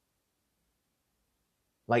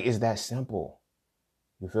 Like, it's that simple.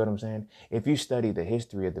 You feel what I'm saying? If you study the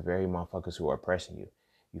history of the very motherfuckers who are oppressing you,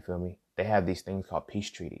 you feel me? They have these things called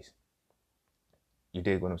peace treaties. You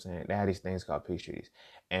dig what I'm saying? They have these things called peace treaties.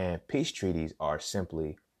 And peace treaties are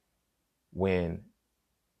simply when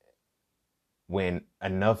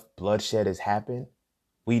enough bloodshed has happened,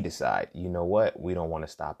 we decide, you know what? We don't want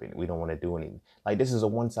to stop it. We don't want to do anything. Like, this is a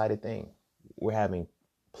one-sided thing. We're having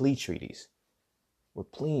plea treaties. We're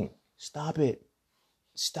pleading. Stop it.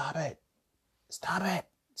 Stop it. Stop it.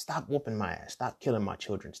 Stop whooping my ass. Stop killing my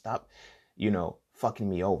children. Stop, fucking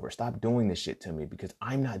me over. Stop doing this shit to me because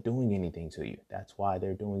I'm not doing anything to you. That's why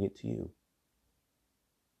they're doing it to you.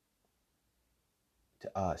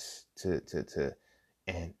 To us.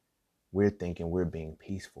 And we're thinking we're being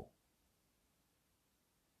peaceful.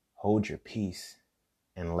 Hold your peace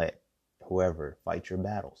and let whoever fight your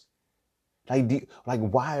battles. Like,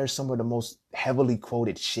 why are some of the most heavily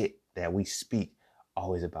quoted shit that we speak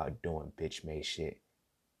always about doing bitch made shit?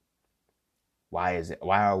 Why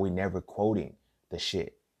are we never quoting the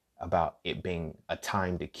shit about it being a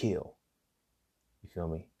time to kill? You feel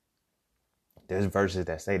me? There's verses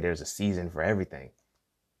that say there's a season for everything.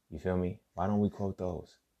 You feel me? Why don't we quote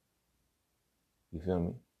those? You feel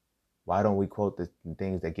me? Why don't we quote the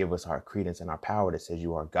things that give us our credence and our power that says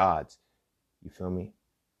you are gods? You feel me?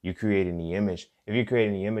 You creating the image. If you're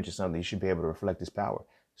creating the image of something, you should be able to reflect this power.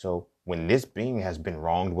 So when this being has been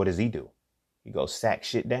wronged, what does he do? He goes sack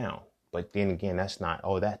shit down. But then again,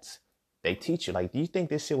 they teach you, like, do you think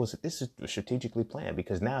this is strategically planned?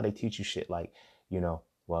 Because now they teach you shit like,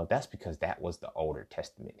 well, that's because that was the older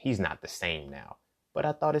testament. He's not the same now. But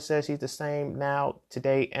I thought it says he's the same now,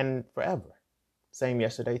 today, and forever. Same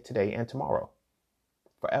yesterday, today, and tomorrow.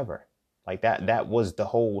 Forever. Like that was the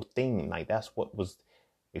whole thing. Like, that's what was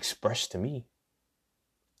expressed to me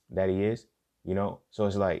that he is, So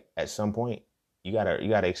it's like, at some point, you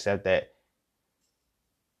gotta accept that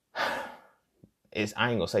I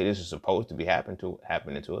ain't gonna say this is supposed to be happening to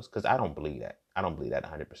us, because I don't believe that. I don't believe that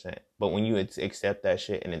 100%. But when you accept that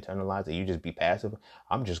shit and internalize it, you just be passive.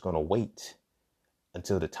 I'm just gonna wait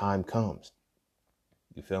until the time comes.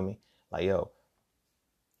 You feel me? Like, yo,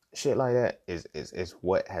 shit like that is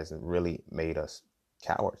what has really made us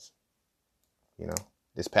cowards.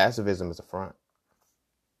 This passivism is a front.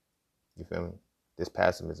 You feel me? This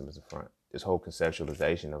passivism is a front. This whole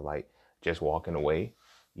conceptualization of, like, just walking away,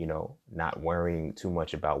 not worrying too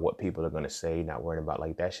much about what people are going to say, not worrying about,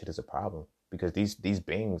 like, that shit is a problem, because these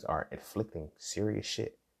beings are inflicting serious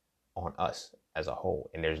shit on us as a whole,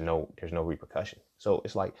 and there's no repercussion. So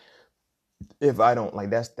it's like, if I don't, like,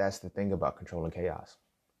 that's the thing about controlling chaos.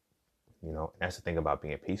 That's the thing about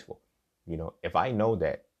being peaceful. If I know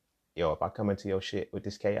that, if I come into your shit with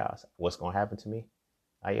this chaos, what's going to happen to me?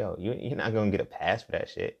 Like, you're not going to get a pass for that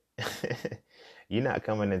shit. You're not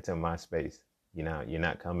coming into my space. You're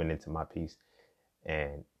not coming into my peace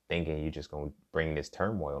and thinking you're just going to bring this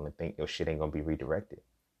turmoil and think your shit ain't going to be redirected.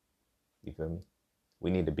 You feel me?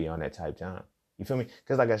 We need to be on that type time. You feel me?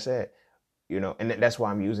 Because like I said, and that's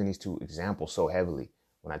why I'm using these two examples so heavily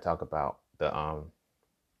when I talk about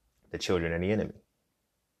the children and the enemy.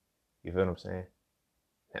 You feel what I'm saying?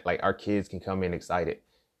 Like, our kids can come in excited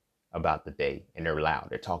about the day, and they're loud.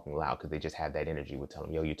 They're talking loud because they just have that energy. We tell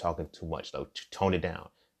them, yo, you're talking too much, though. Tone it down.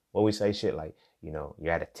 Well, we say shit like, you're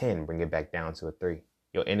at a 10, bring it back down to a 3.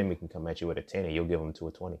 Your enemy can come at you at a 10 and you'll give them to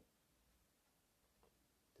a 20.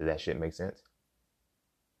 Does that shit make sense?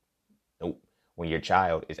 Nope. When your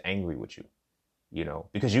child is angry with you,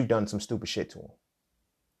 because you've done some stupid shit to them.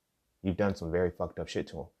 You've done some very fucked up shit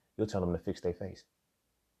to them. You'll tell them to fix their face.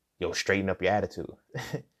 You'll straighten up your attitude.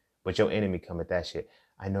 But your enemy come at that shit.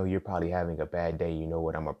 I know you're probably having a bad day. You know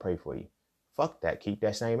what? I'm going to pray for you. Fuck that. Keep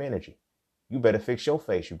that same energy. You better fix your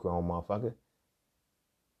face, you grown motherfucker.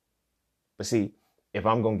 But see, if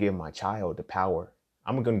I'm going to give my child the power,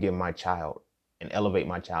 I'm going to give my child and elevate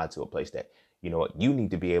my child to a place that, you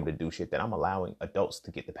need to be able to do shit that I'm allowing adults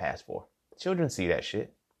to get the pass for. Children see that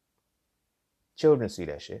shit. Children see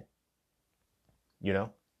that shit.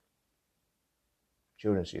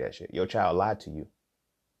 Children see that shit. Your child lied to you.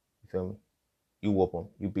 You feel me? You whoop them.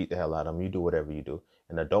 You beat the hell out of them. You do whatever you do.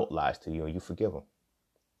 An adult lies to you and you forgive them.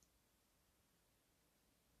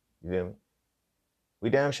 You feel me? We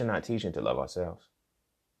damn sure not teaching to love ourselves.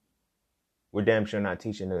 We're damn sure not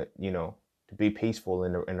teaching to, to be peaceful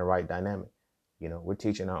in the right dynamic. We're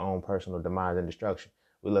teaching our own personal demise and destruction.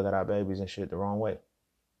 We look at our babies and shit the wrong way.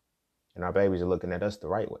 And our babies are looking at us the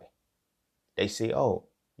right way. They see, oh,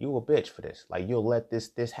 you a bitch for this. Like, you'll let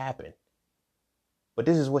this happen. But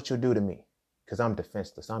this is what you'll do to me. Because I'm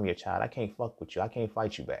defenseless. I'm your child. I can't fuck with you. I can't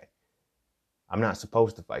fight you back. I'm not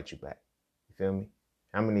supposed to fight you back. You feel me?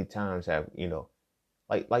 How many times have,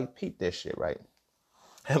 like peep this shit, right?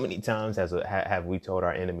 How many times have we told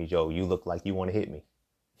our enemies, yo, you look like you want to hit me?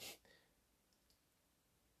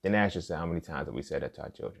 Then ask yourself, how many times have we said that to our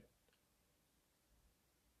children?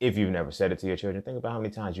 If you've never said it to your children, think about how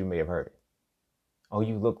many times you may have heard it. Oh,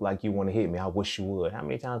 you look like you want to hit me. I wish you would. How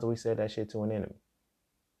many times have we said that shit to an enemy?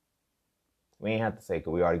 We ain't have to say,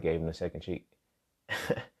 because we already gave him the second cheek.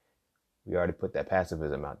 We already put that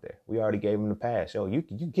passivism out there. We already gave him the pass. Yo, you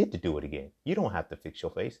get to do it again. You don't have to fix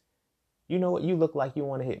your face. You know what? You look like you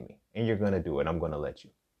want to hit me. And you're going to do it. I'm going to let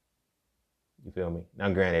you. You feel me? Now,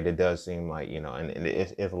 granted, it does seem like, and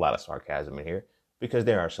it's a lot of sarcasm in here. Because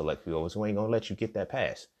there are select few of us who ain't going to let you get that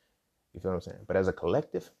pass. You feel what I'm saying? But as a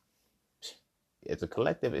collective,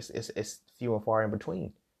 it's few and far in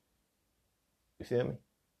between. You feel me?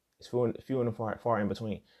 It's few and far in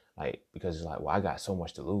between. Like, because it's like, well, I got so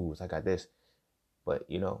much to lose. I got this. But,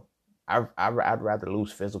 I'd rather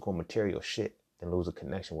lose physical material shit than lose a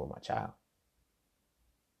connection with my child.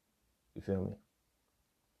 You feel me?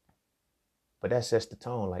 But that sets the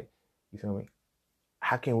tone. Like, you feel me?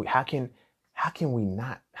 How can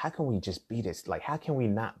we just be this? Like, how can we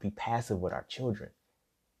not be passive with our children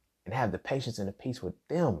and have the patience and the peace with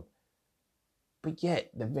them? But yet,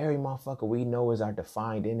 the very motherfucker we know is our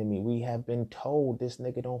defined enemy, we have been told this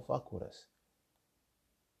nigga don't fuck with us.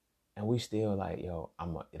 And we still like, yo,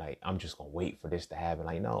 I'm just gonna wait for this to happen.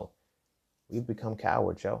 Like, no, we've become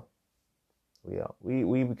cowards, yo.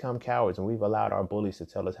 We become cowards, and we've allowed our bullies to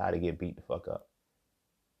tell us how to get beat the fuck up.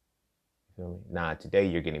 You feel me? Nah, today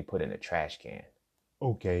you're getting put in a trash can.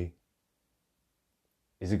 Okay.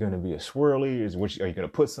 Is it gonna be a swirly? Are you gonna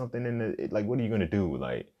put something in the? Like, what are you gonna do?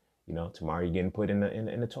 Like, tomorrow you're getting put in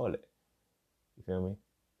the toilet. You feel me?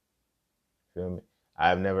 Feel me?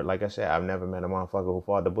 I've never met a motherfucker who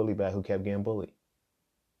fought the bully back who kept getting bullied.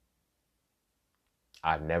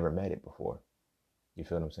 I've never met it before. You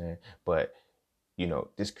feel what I'm saying? But,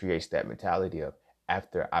 this creates that mentality of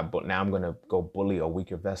now I'm going to go bully a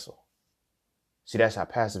weaker vessel. See, that's how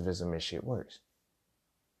passivism and shit works.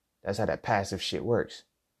 That's how that passive shit works.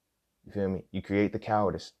 You feel me? You create the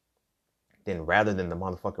cowardice. Then rather than the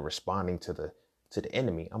motherfucker responding to the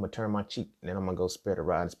enemy, I'm going to turn my cheek and then I'm going to go spare the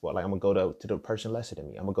rod and spoil. Like, I'm going to go to the person lesser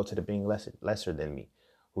than me. I'm going to go to the being lesser than me,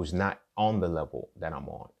 who's not on the level that I'm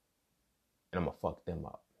on. And I'm going to fuck them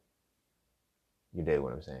up. You dig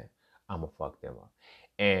what I'm saying? I'm going to fuck them up.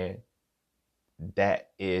 And that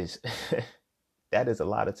is a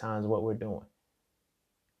lot of times what we're doing.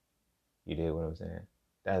 You dig what I'm saying?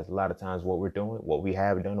 That is a lot of times what we're doing, what we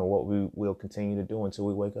have done, or what we will continue to do until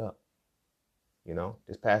we wake up.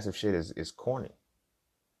 This passive shit is corny.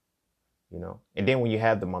 And then when you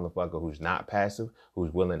have the motherfucker who's not passive,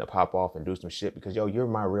 who's willing to pop off and do some shit because, yo, you're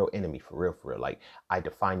my real enemy for real. Like, I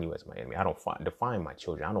define you as my enemy. I don't define my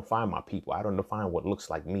children. I don't define my people. I don't define what looks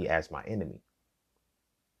like me as my enemy.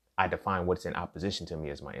 I define what's in opposition to me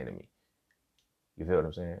as my enemy. You feel what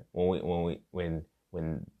I'm saying?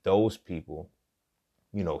 When those people,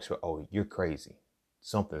 say, oh, you're crazy.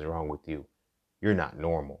 Something's wrong with you. You're not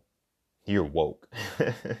normal. You're woke.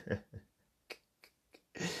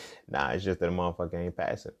 Nah, it's just that a motherfucker ain't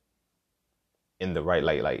passive. In the right,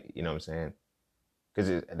 like, you know what I'm saying?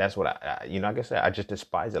 Because that's what like I said, I just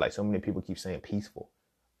despise it. Like, so many people keep saying peaceful.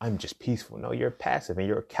 I'm just peaceful. No, you're passive and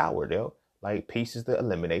you're a coward, yo. Like, peace is the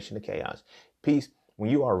elimination of chaos. Peace, when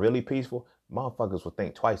you are really peaceful, motherfuckers will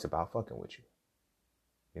think twice about fucking with you.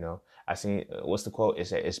 I seen, what's the quote? It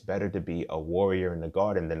said, it's better to be a warrior in the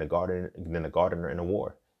garden than a gardener in a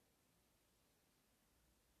war.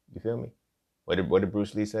 You feel me? What did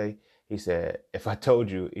Bruce Lee say? He said, if I told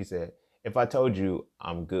you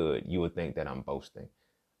I'm good, you would think that I'm boasting.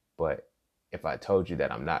 But if I told you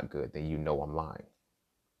that I'm not good, then I'm lying.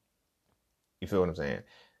 You feel what I'm saying?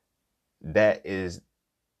 That is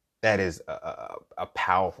a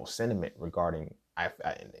powerful sentiment regarding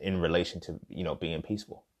in relation to, being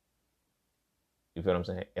peaceful. You feel what I'm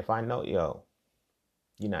saying? If I know, yo,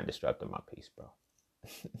 you're not disrupting my peace, bro.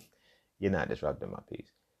 You're not disrupting my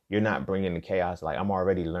peace. You're not bringing the chaos. Like I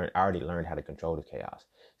already learned how to control the chaos.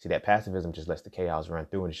 See, that passivism just lets the chaos run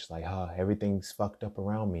through, and it's just like, oh, everything's fucked up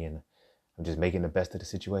around me, and I'm just making the best of the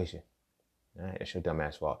situation. All right, that's your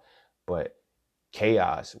dumbass fault. But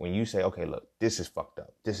chaos, when you say, okay, look, this is fucked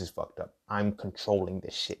up. This is fucked up. I'm controlling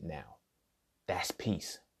this shit now. That's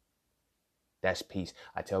peace. That's peace.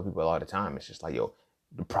 I tell people all the time, it's just like, yo,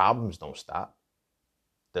 the problems don't stop.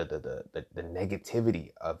 The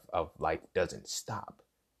negativity of life doesn't stop.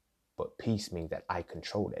 But peace means that I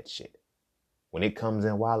control that shit. When it comes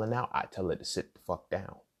in wild and out, I tell it to sit the fuck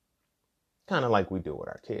down. Kind of like we do with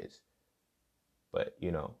our kids. But,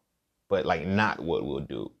 but like not what we'll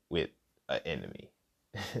do with an enemy.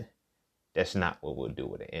 That's not what we'll do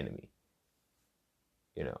with an enemy.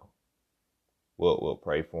 We'll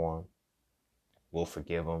pray for him. We'll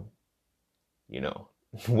forgive him.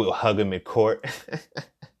 We'll hug him in court.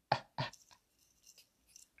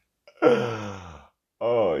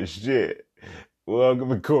 Oh, shit. We'll hug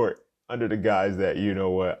him in court under the guise that, you know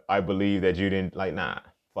what, I believe that you didn't, like, nah,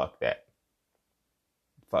 fuck that.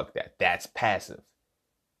 Fuck that. That's passive.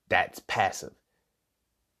 That's passive.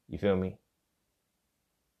 You feel me?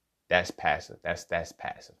 That's passive. That's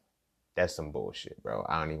passive. That's some bullshit, bro.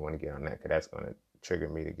 I don't even want to get on that because that's going to trigger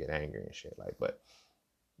me to get angry and shit. Like, but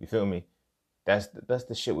you feel me? That's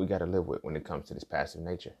the shit we got to live with when it comes to this passive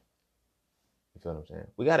nature. You feel what I'm saying?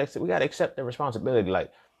 We gotta accept the responsibility. Like,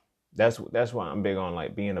 that's why I'm big on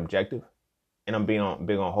like being objective, and I'm big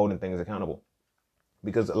on holding things accountable,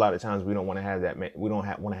 because a lot of times we don't want to have that. We don't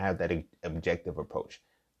want to have that objective approach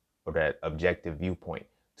or that objective viewpoint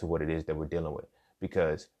to what it is that we're dealing with,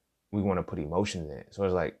 because we want to put emotions in it. So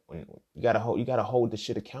it's like you gotta hold the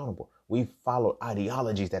shit accountable. We've followed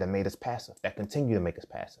ideologies that have made us passive, that continue to make us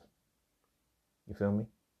passive. You feel me?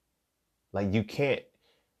 Like you can't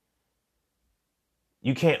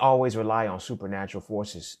always rely on supernatural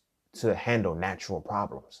forces to handle natural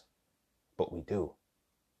problems, but we do.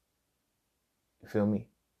 You feel me?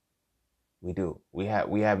 We do. We have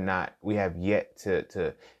yet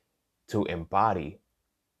to embody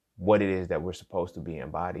what it is that we're supposed to be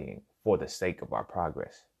embodying for the sake of our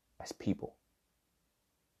progress as people.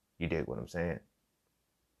 You dig what I'm saying?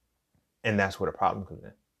 And that's where the problem comes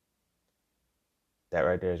in. That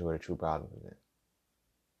right there is where the true problem comes in.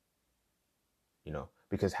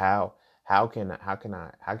 Because how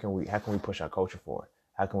can we push our culture forward?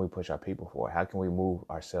 How can we push our people forward? How can we move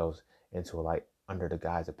ourselves into under the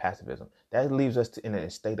guise of passivism? That leaves us in a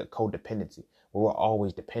state of codependency where we're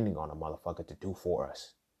always depending on a motherfucker to do for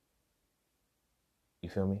us. You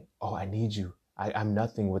feel me? Oh, I need you. I'm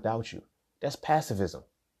nothing without you. That's passivism.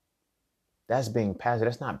 That's being passive.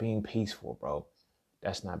 That's not being peaceful, bro.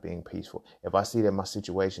 That's not being peaceful. If I see that my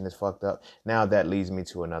situation is fucked up, now that leads me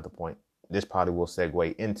to another point. This probably will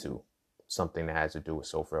segue into something that has to do with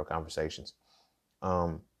soul frail conversations.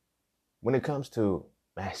 When it comes to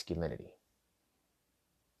masculinity,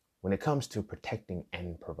 when it comes to protecting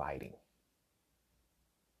and providing,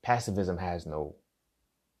 passivism has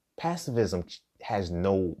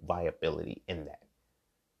no viability in that.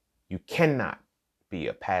 You cannot be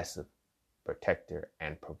a passive protector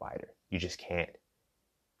and provider. You just can't.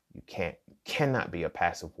 You cannot be a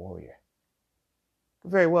passive warrior. You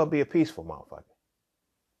could very well be a peaceful motherfucker.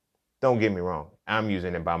 Don't get me wrong. I'm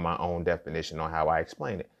using it by my own definition on how I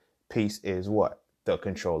explain it. Peace is what? The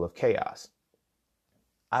control of chaos.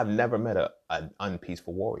 I've never met an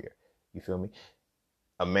unpeaceful warrior. You feel me?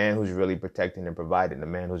 A man who's really protecting and providing, a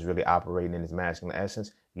man who's really operating in his masculine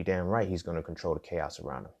essence, you damn right he's going to control the chaos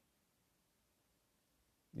around him.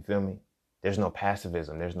 You feel me? There's no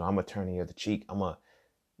passivism. There's no, I'm going to turn the other cheek.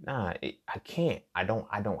 I can't. I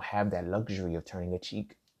don't have that luxury of turning a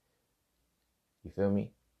cheek. You feel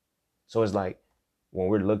me? So it's like when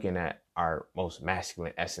we're looking at our most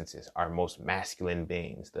masculine essences, our most masculine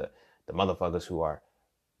beings, the motherfuckers who are,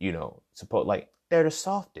 they're the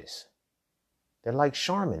softest. They're like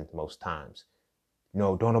Charmin most times.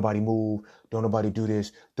 Don't nobody move. Don't nobody do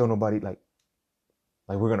this. Don't nobody like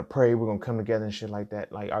we're going to pray. We're going to come together and shit like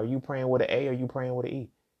that. Like, are you praying with an A or are you praying with an E?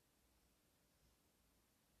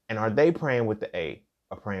 And are they praying with the A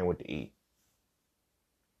or praying with the E?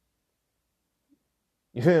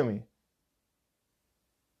 You feel me?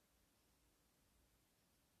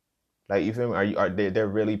 Like, you feel me? They're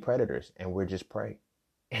really predators and we're just prey.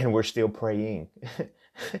 And we're still praying.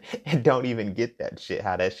 And don't even get that shit,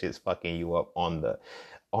 how that shit's fucking you up on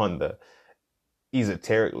the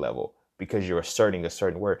esoteric level because you're asserting a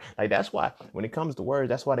certain word. Like, that's why when it comes to words,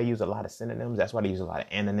 that's why they use a lot of synonyms. That's why they use a lot of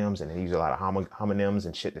antonyms and they use a lot of homonyms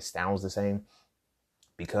and shit that sounds the same,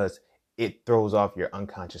 because it throws off your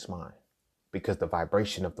unconscious mind, because the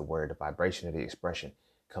vibration of the word, the vibration of the expression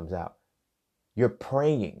comes out. You're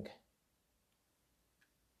praying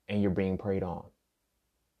and you're being prayed on.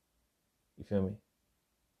 You feel me?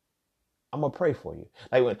 I'm gonna pray for you.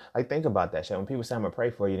 Think about that shit. When people say I'm gonna pray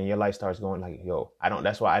for you, then your life starts going like, yo,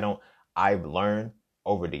 that's why I've learned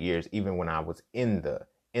over the years, even when I was in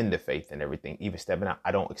the faith and everything, even stepping out,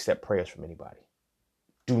 I don't accept prayers from anybody.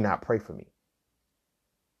 Do not pray for me.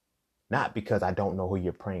 Not because I don't know who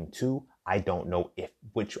you're praying to. I don't know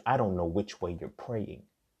which way you're praying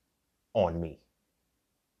on me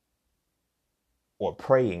or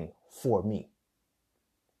praying for me.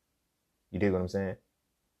 You dig what I'm saying?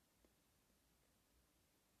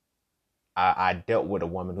 I dealt with a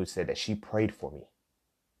woman who said that she prayed for me.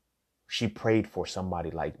 She prayed for somebody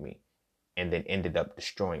like me and then ended up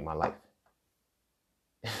destroying my life.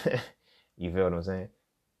 You feel what I'm saying?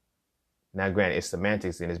 Now, granted, it's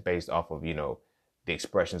semantics and it's based off of, the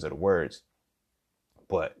expressions of the words.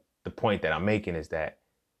 But the point that I'm making is that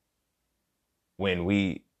when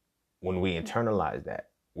we internalize that,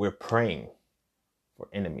 we're praying for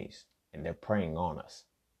enemies and they're preying on us.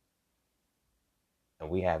 And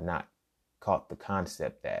we have not caught the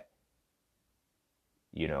concept that,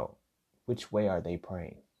 which way are they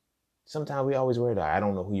praying? Sometimes we always worry that I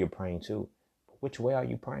don't know who you're praying to, but which way are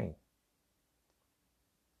you praying?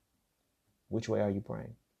 Which way are you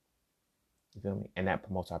praying? You feel me? And that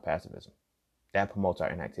promotes our passivism. That promotes our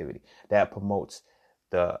inactivity. That promotes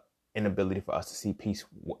the inability for us to see peace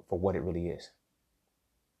for what it really is.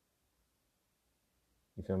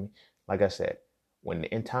 You feel me? Like I said, when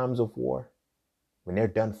in times of war, when they're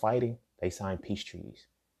done fighting, they sign peace treaties.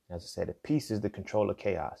 As I said, a peace is the control of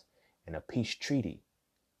chaos. And a peace treaty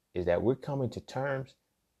is that we're coming to terms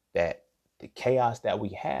that the chaos that we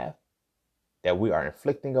have, that we are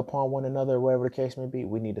inflicting upon one another, whatever the case may be,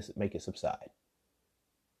 we need to make it subside.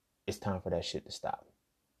 It's time for that shit to stop.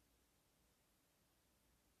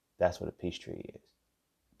 That's what a peace treaty is.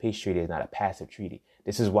 Peace treaty is not a passive treaty.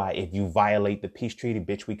 This is why if you violate the peace treaty,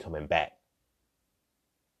 bitch, we coming back.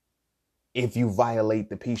 If you violate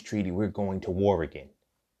the peace treaty, we're going to war again.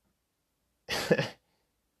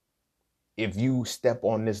 If you step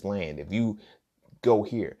on this land, if you go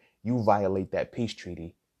here, you violate that peace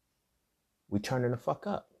treaty, we turning the fuck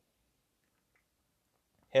up.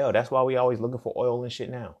 Hell, that's why we always looking for oil and shit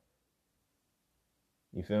now.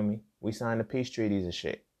 You feel me? We sign the peace treaties and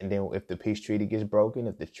shit. And then if the peace treaty gets broken,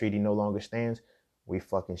 if the treaty no longer stands, we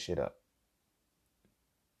fucking shit up.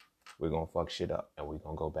 We're going to fuck shit up and we're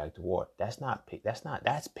going to go back to war. That's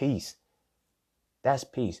peace. That's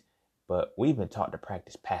peace. But we've been taught to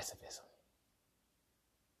practice passivism.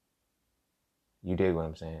 You dig what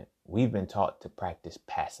I'm saying? We've been taught to practice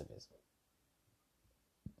passivism.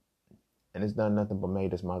 And it's done nothing but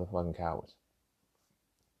made us motherfucking cowards.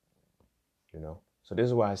 So this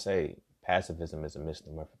is why I say passivism is a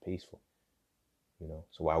misnomer for peaceful.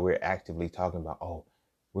 So while we're actively talking about,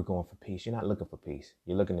 we're going for peace, you're not looking for peace.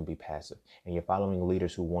 You're looking to be passive. And you're following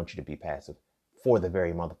leaders who want you to be passive for the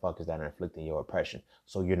very motherfuckers that are inflicting your oppression.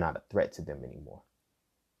 So you're not a threat to them anymore.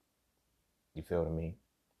 You feel what I mean?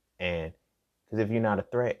 And because if you're not a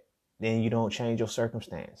threat, then you don't change your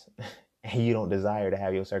circumstance. And you don't desire to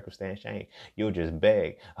have your circumstance change. You'll just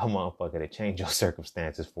beg a motherfucker to change your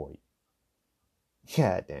circumstances for you.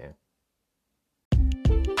 God damn.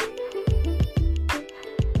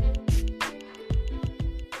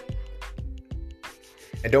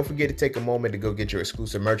 And don't forget to take a moment to go get your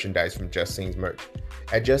exclusive merchandise from Just Scenes merch.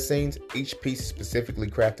 At Just Scenes, each piece is specifically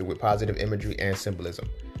crafted with positive imagery and symbolism.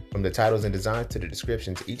 From the titles and designs to the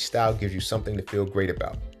descriptions, each style gives you something to feel great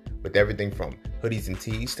about. With everything from hoodies and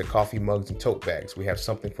tees to coffee mugs and tote bags, we have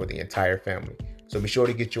something for the entire family. So be sure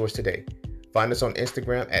to get yours today. Find us on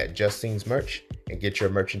Instagram at Just Scenes merch and get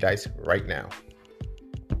your merchandise right now.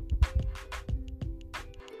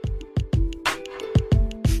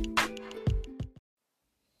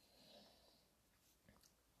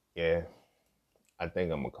 Yeah, I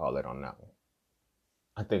think I'm gonna call it on that one.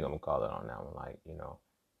 Because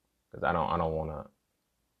I don't want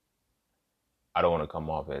to come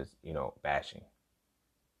off as bashing.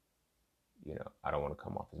 I don't want to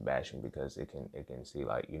come off as bashing because it can see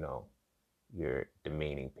like you're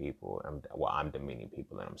demeaning people. I'm demeaning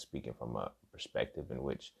people, and I'm speaking from a perspective in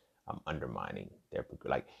which I'm undermining their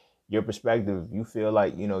your perspective. You feel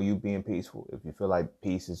like you being peaceful. If you feel like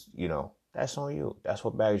peace is that's on you. That's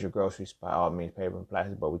what bags your groceries by all means, paper and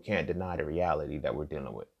plastic. But we can't deny the reality that we're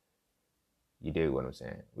dealing with. You dig what I'm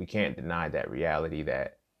saying? We can't deny that reality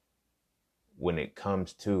that when it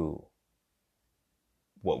comes to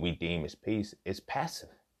what we deem as peace, it's passive.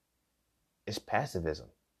 It's passivism.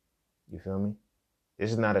 You feel me?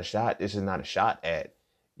 This is not a shot. This is not a shot at,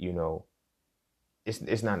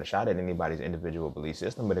 it's not a shot at anybody's individual belief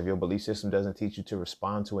system, but if your belief system doesn't teach you to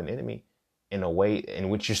respond to an enemy in a way in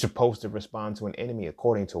which you're supposed to respond to an enemy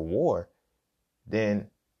according to war, then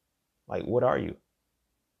like, what are you?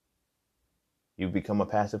 You become a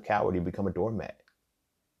passive coward. You become a doormat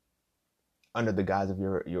under the guise of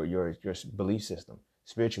your belief system.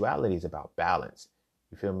 Spirituality is about balance.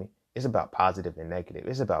 You feel me? It's about positive and negative.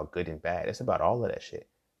 It's about good and bad. It's about all of that shit.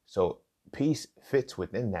 So peace fits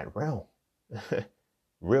within that realm.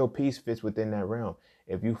 Real peace fits within that realm.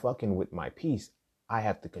 If you fucking with my peace, I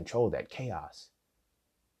have to control that chaos.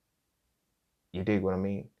 You dig what I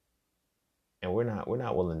mean? And we're not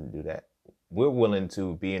willing to do that. We're willing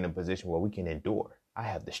to be in a position where we can endure. I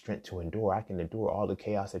have the strength to endure. I can endure all the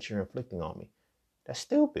chaos that you're inflicting on me. That's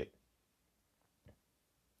stupid.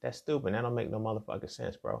 That's stupid. That don't make no motherfucking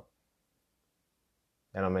sense, bro.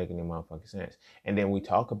 That don't make any motherfucking sense. And then we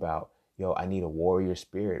talk about, yo, I need a warrior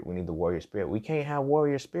spirit. We need the warrior spirit. We can't have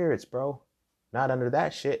warrior spirits, bro. Not under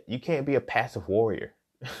that shit. You can't be a passive warrior.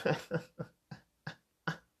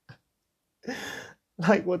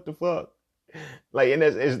 Like, what the fuck? Like, and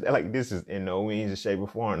it's like, this is in no means, shape, or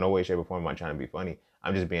form. No way, shape, or form am I trying to be funny.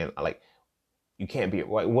 I'm just being like, you can't be,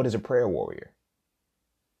 what is a prayer warrior?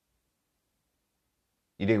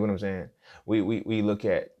 You dig what I'm saying? We look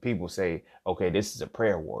at people say, okay, this is a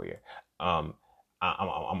prayer warrior. I'm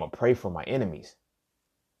gonna pray for my enemies.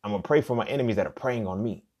 I'm gonna pray for my enemies that are praying on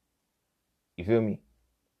me. You feel me?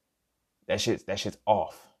 That shit's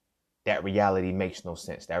off. That reality makes no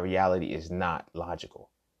sense. That reality is not logical.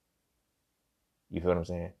 You feel what I'm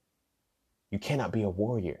saying? You cannot be a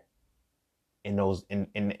warrior in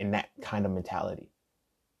that kind of mentality.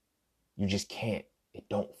 You just can't. It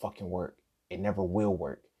don't fucking work. It never will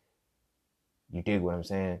work. You dig what I'm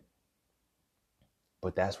saying?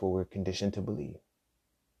 But that's what we're conditioned to believe.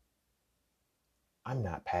 I'm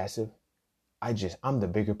not passive. I'm the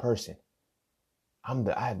bigger person. I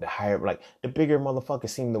have the higher, like, the bigger motherfuckers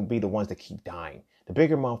seem to be the ones that keep dying. The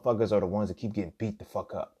bigger motherfuckers are the ones that keep getting beat the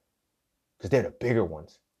fuck up. Because they're the bigger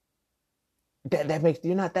ones.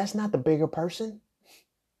 That's not the bigger person.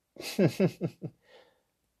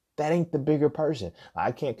 That ain't the bigger person.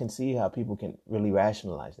 I can't conceive how people can really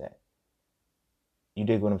rationalize that. You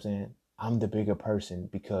dig what I'm saying? I'm the bigger person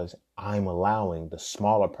because I'm allowing the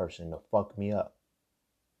smaller person to fuck me up.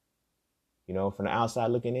 You know, from the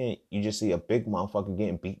outside looking in, you just see a big motherfucker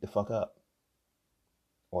getting beat the fuck up.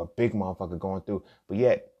 Or a big motherfucker going through. But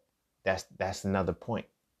yet, that's another point.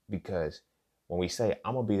 Because when we say,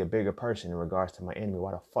 I'm going to be the bigger person in regards to my enemy,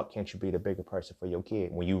 why the fuck can't you be the bigger person for your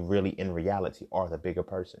kid when you really, in reality, are the bigger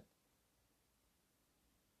person?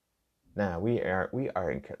 Now, we are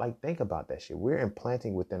like, think about that shit. We're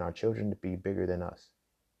implanting within our children to be bigger than us.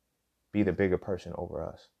 Be the bigger person over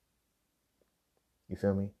us. You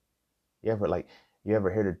feel me? You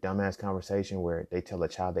ever hear the dumbass conversation where they tell a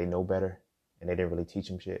child they know better and they didn't really teach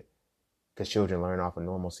them shit? Because children learn off of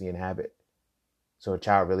normalcy and habit. So a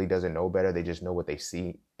child really doesn't know better. They just know what they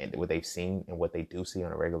see and what they've seen and what they do see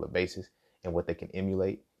on a regular basis and what they can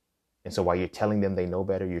emulate. And so while you're telling them they know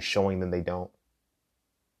better, you're showing them they don't.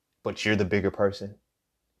 But you're the bigger person.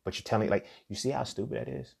 But you're telling, like, you see how stupid that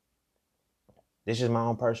is? This is my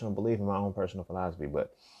own personal belief and my own personal philosophy.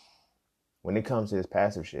 But when it comes to this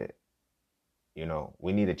passive shit, you know,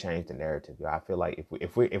 we need to change the narrative. I feel like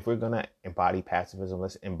if we're gonna embody pacifism,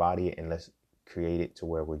 let's embody it and let's create it to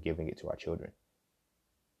where we're giving it to our children.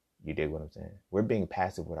 You dig what I'm saying? We're being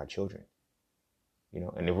passive with our children. You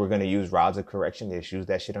know, and if we're gonna use rods of correction, let's use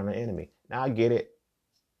that shit on our enemy. Now I get it.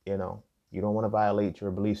 You know, you don't want to violate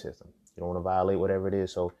your belief system. You don't want to violate whatever it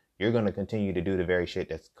is. So you're gonna continue to do the very shit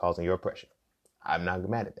that's causing your oppression. I'm not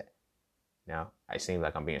mad at that. Now, it seems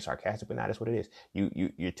like I'm being sarcastic, but that's what it is.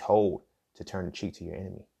 You're told to turn the cheek to your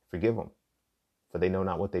enemy. Forgive them, for they know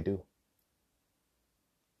not what they do.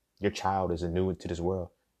 Your child is new to this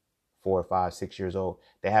world, 4 or 5, 6 years old.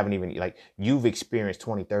 They haven't even, like, you've experienced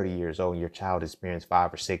 20, 30 years old, and your child experienced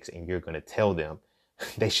 5 or 6, and you're going to tell them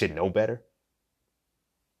they should know better.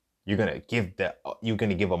 You're going to give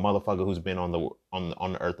a motherfucker who's been on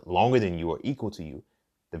the earth longer than you or equal to you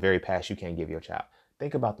the very pass you can't give your child.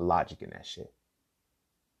 Think about the logic in that shit.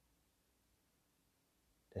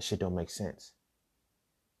 That shit don't make sense.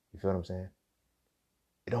 You feel what I'm saying?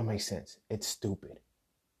 It don't make sense. It's stupid.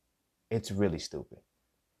 It's really stupid.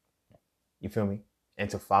 You feel me? And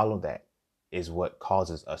to follow that is what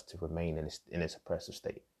causes us to remain in this oppressive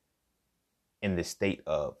state. In this state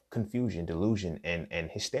of confusion, delusion, and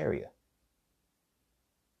hysteria.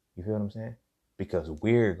 You feel what I'm saying? Because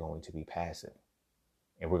we're going to be passive.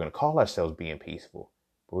 And we're going to call ourselves being peaceful.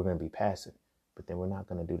 But we're going to be passive. But then we're not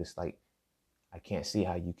going to do this, like, I can't see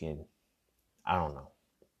how you can I don't know.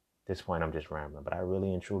 At this point, I'm just rambling, but I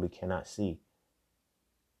really and truly cannot see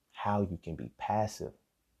how you can be passive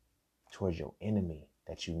towards your enemy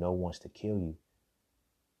that you know wants to kill you,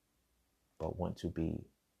 but want to be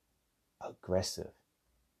aggressive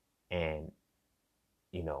and,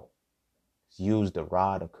 you know, use the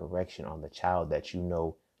rod of correction on the child that you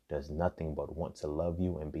know does nothing but want to love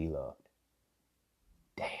you and be loved.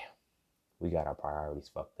 Damn, we got our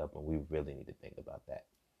priorities fucked up, and we really need to think about that.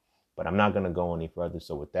 But I'm not going to go any further.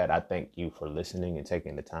 So with that, I thank you for listening and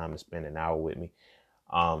taking the time to spend an hour with me.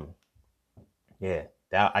 Yeah,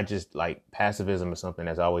 that I just like passivism is something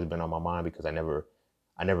that's always been on my mind because I never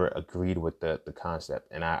agreed with the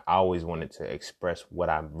concept. And I always wanted to express what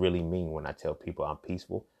I really mean when I tell people I'm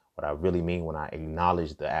peaceful, what I really mean when I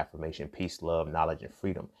acknowledge the affirmation, peace, love, knowledge, and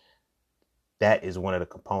freedom. That is one of the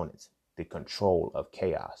components, the control of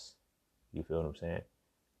chaos. You feel what I'm saying?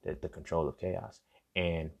 The control of chaos.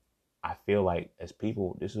 And I feel like as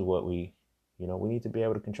people, this is what we need to be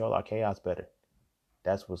able to control our chaos better.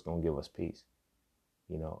 That's what's going to give us peace,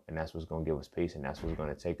 and that's what's going to give us peace. And that's what's going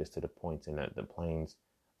to take us to the points and the planes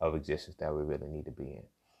of existence that we really need to be in.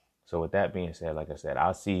 So with that being said, like I said,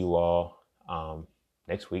 I'll see you all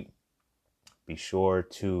next week. Be sure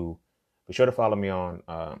to follow me on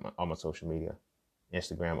my social media.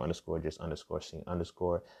 Instagram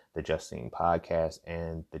 _just_scene_ the Just Scene podcast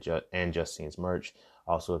and Just Scene's merch.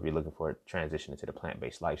 Also, if you're looking for a transition into the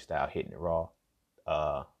plant-based lifestyle, the Hitting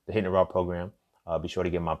It Raw program, be sure to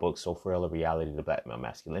get my book, So Frail, A Reality to Black Male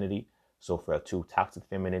Masculinity, So Frail 2, Toxic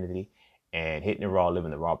Femininity, and Hitting It Raw,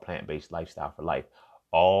 Living the Raw Plant-Based Lifestyle for Life.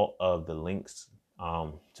 All of the links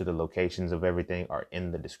to the locations of everything are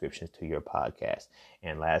in the descriptions to your podcast.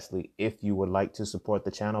 And lastly, if you would like to support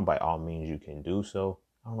the channel, by all means, you can do so.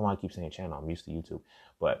 I don't know why I keep saying channel. I'm used to YouTube.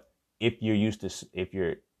 But if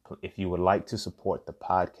you would like to support the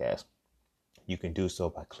podcast, you can do so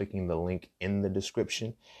by clicking the link in the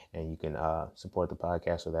description, and you can support the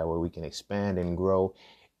podcast so that way we can expand and grow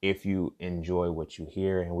if you enjoy what you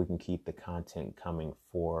hear, and we can keep the content coming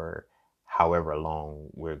for however long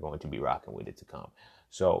we're going to be rocking with it to come.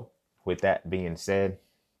 So with that being said,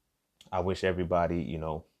 I wish everybody,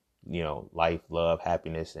 life, love,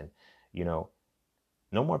 happiness, and, no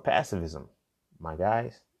more passivism, my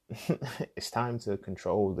guys. It's time to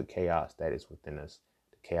control the chaos that is within us,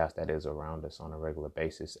 the chaos that is around us on a regular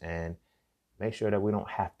basis, and make sure that we don't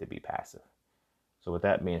have to be passive. So with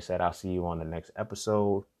that being said, I'll see you on the next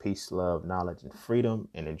episode. Peace, love, knowledge, and freedom,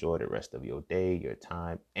 and enjoy the rest of your day, your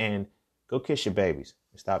time, and go kiss your babies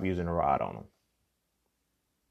and stop using a rod on them.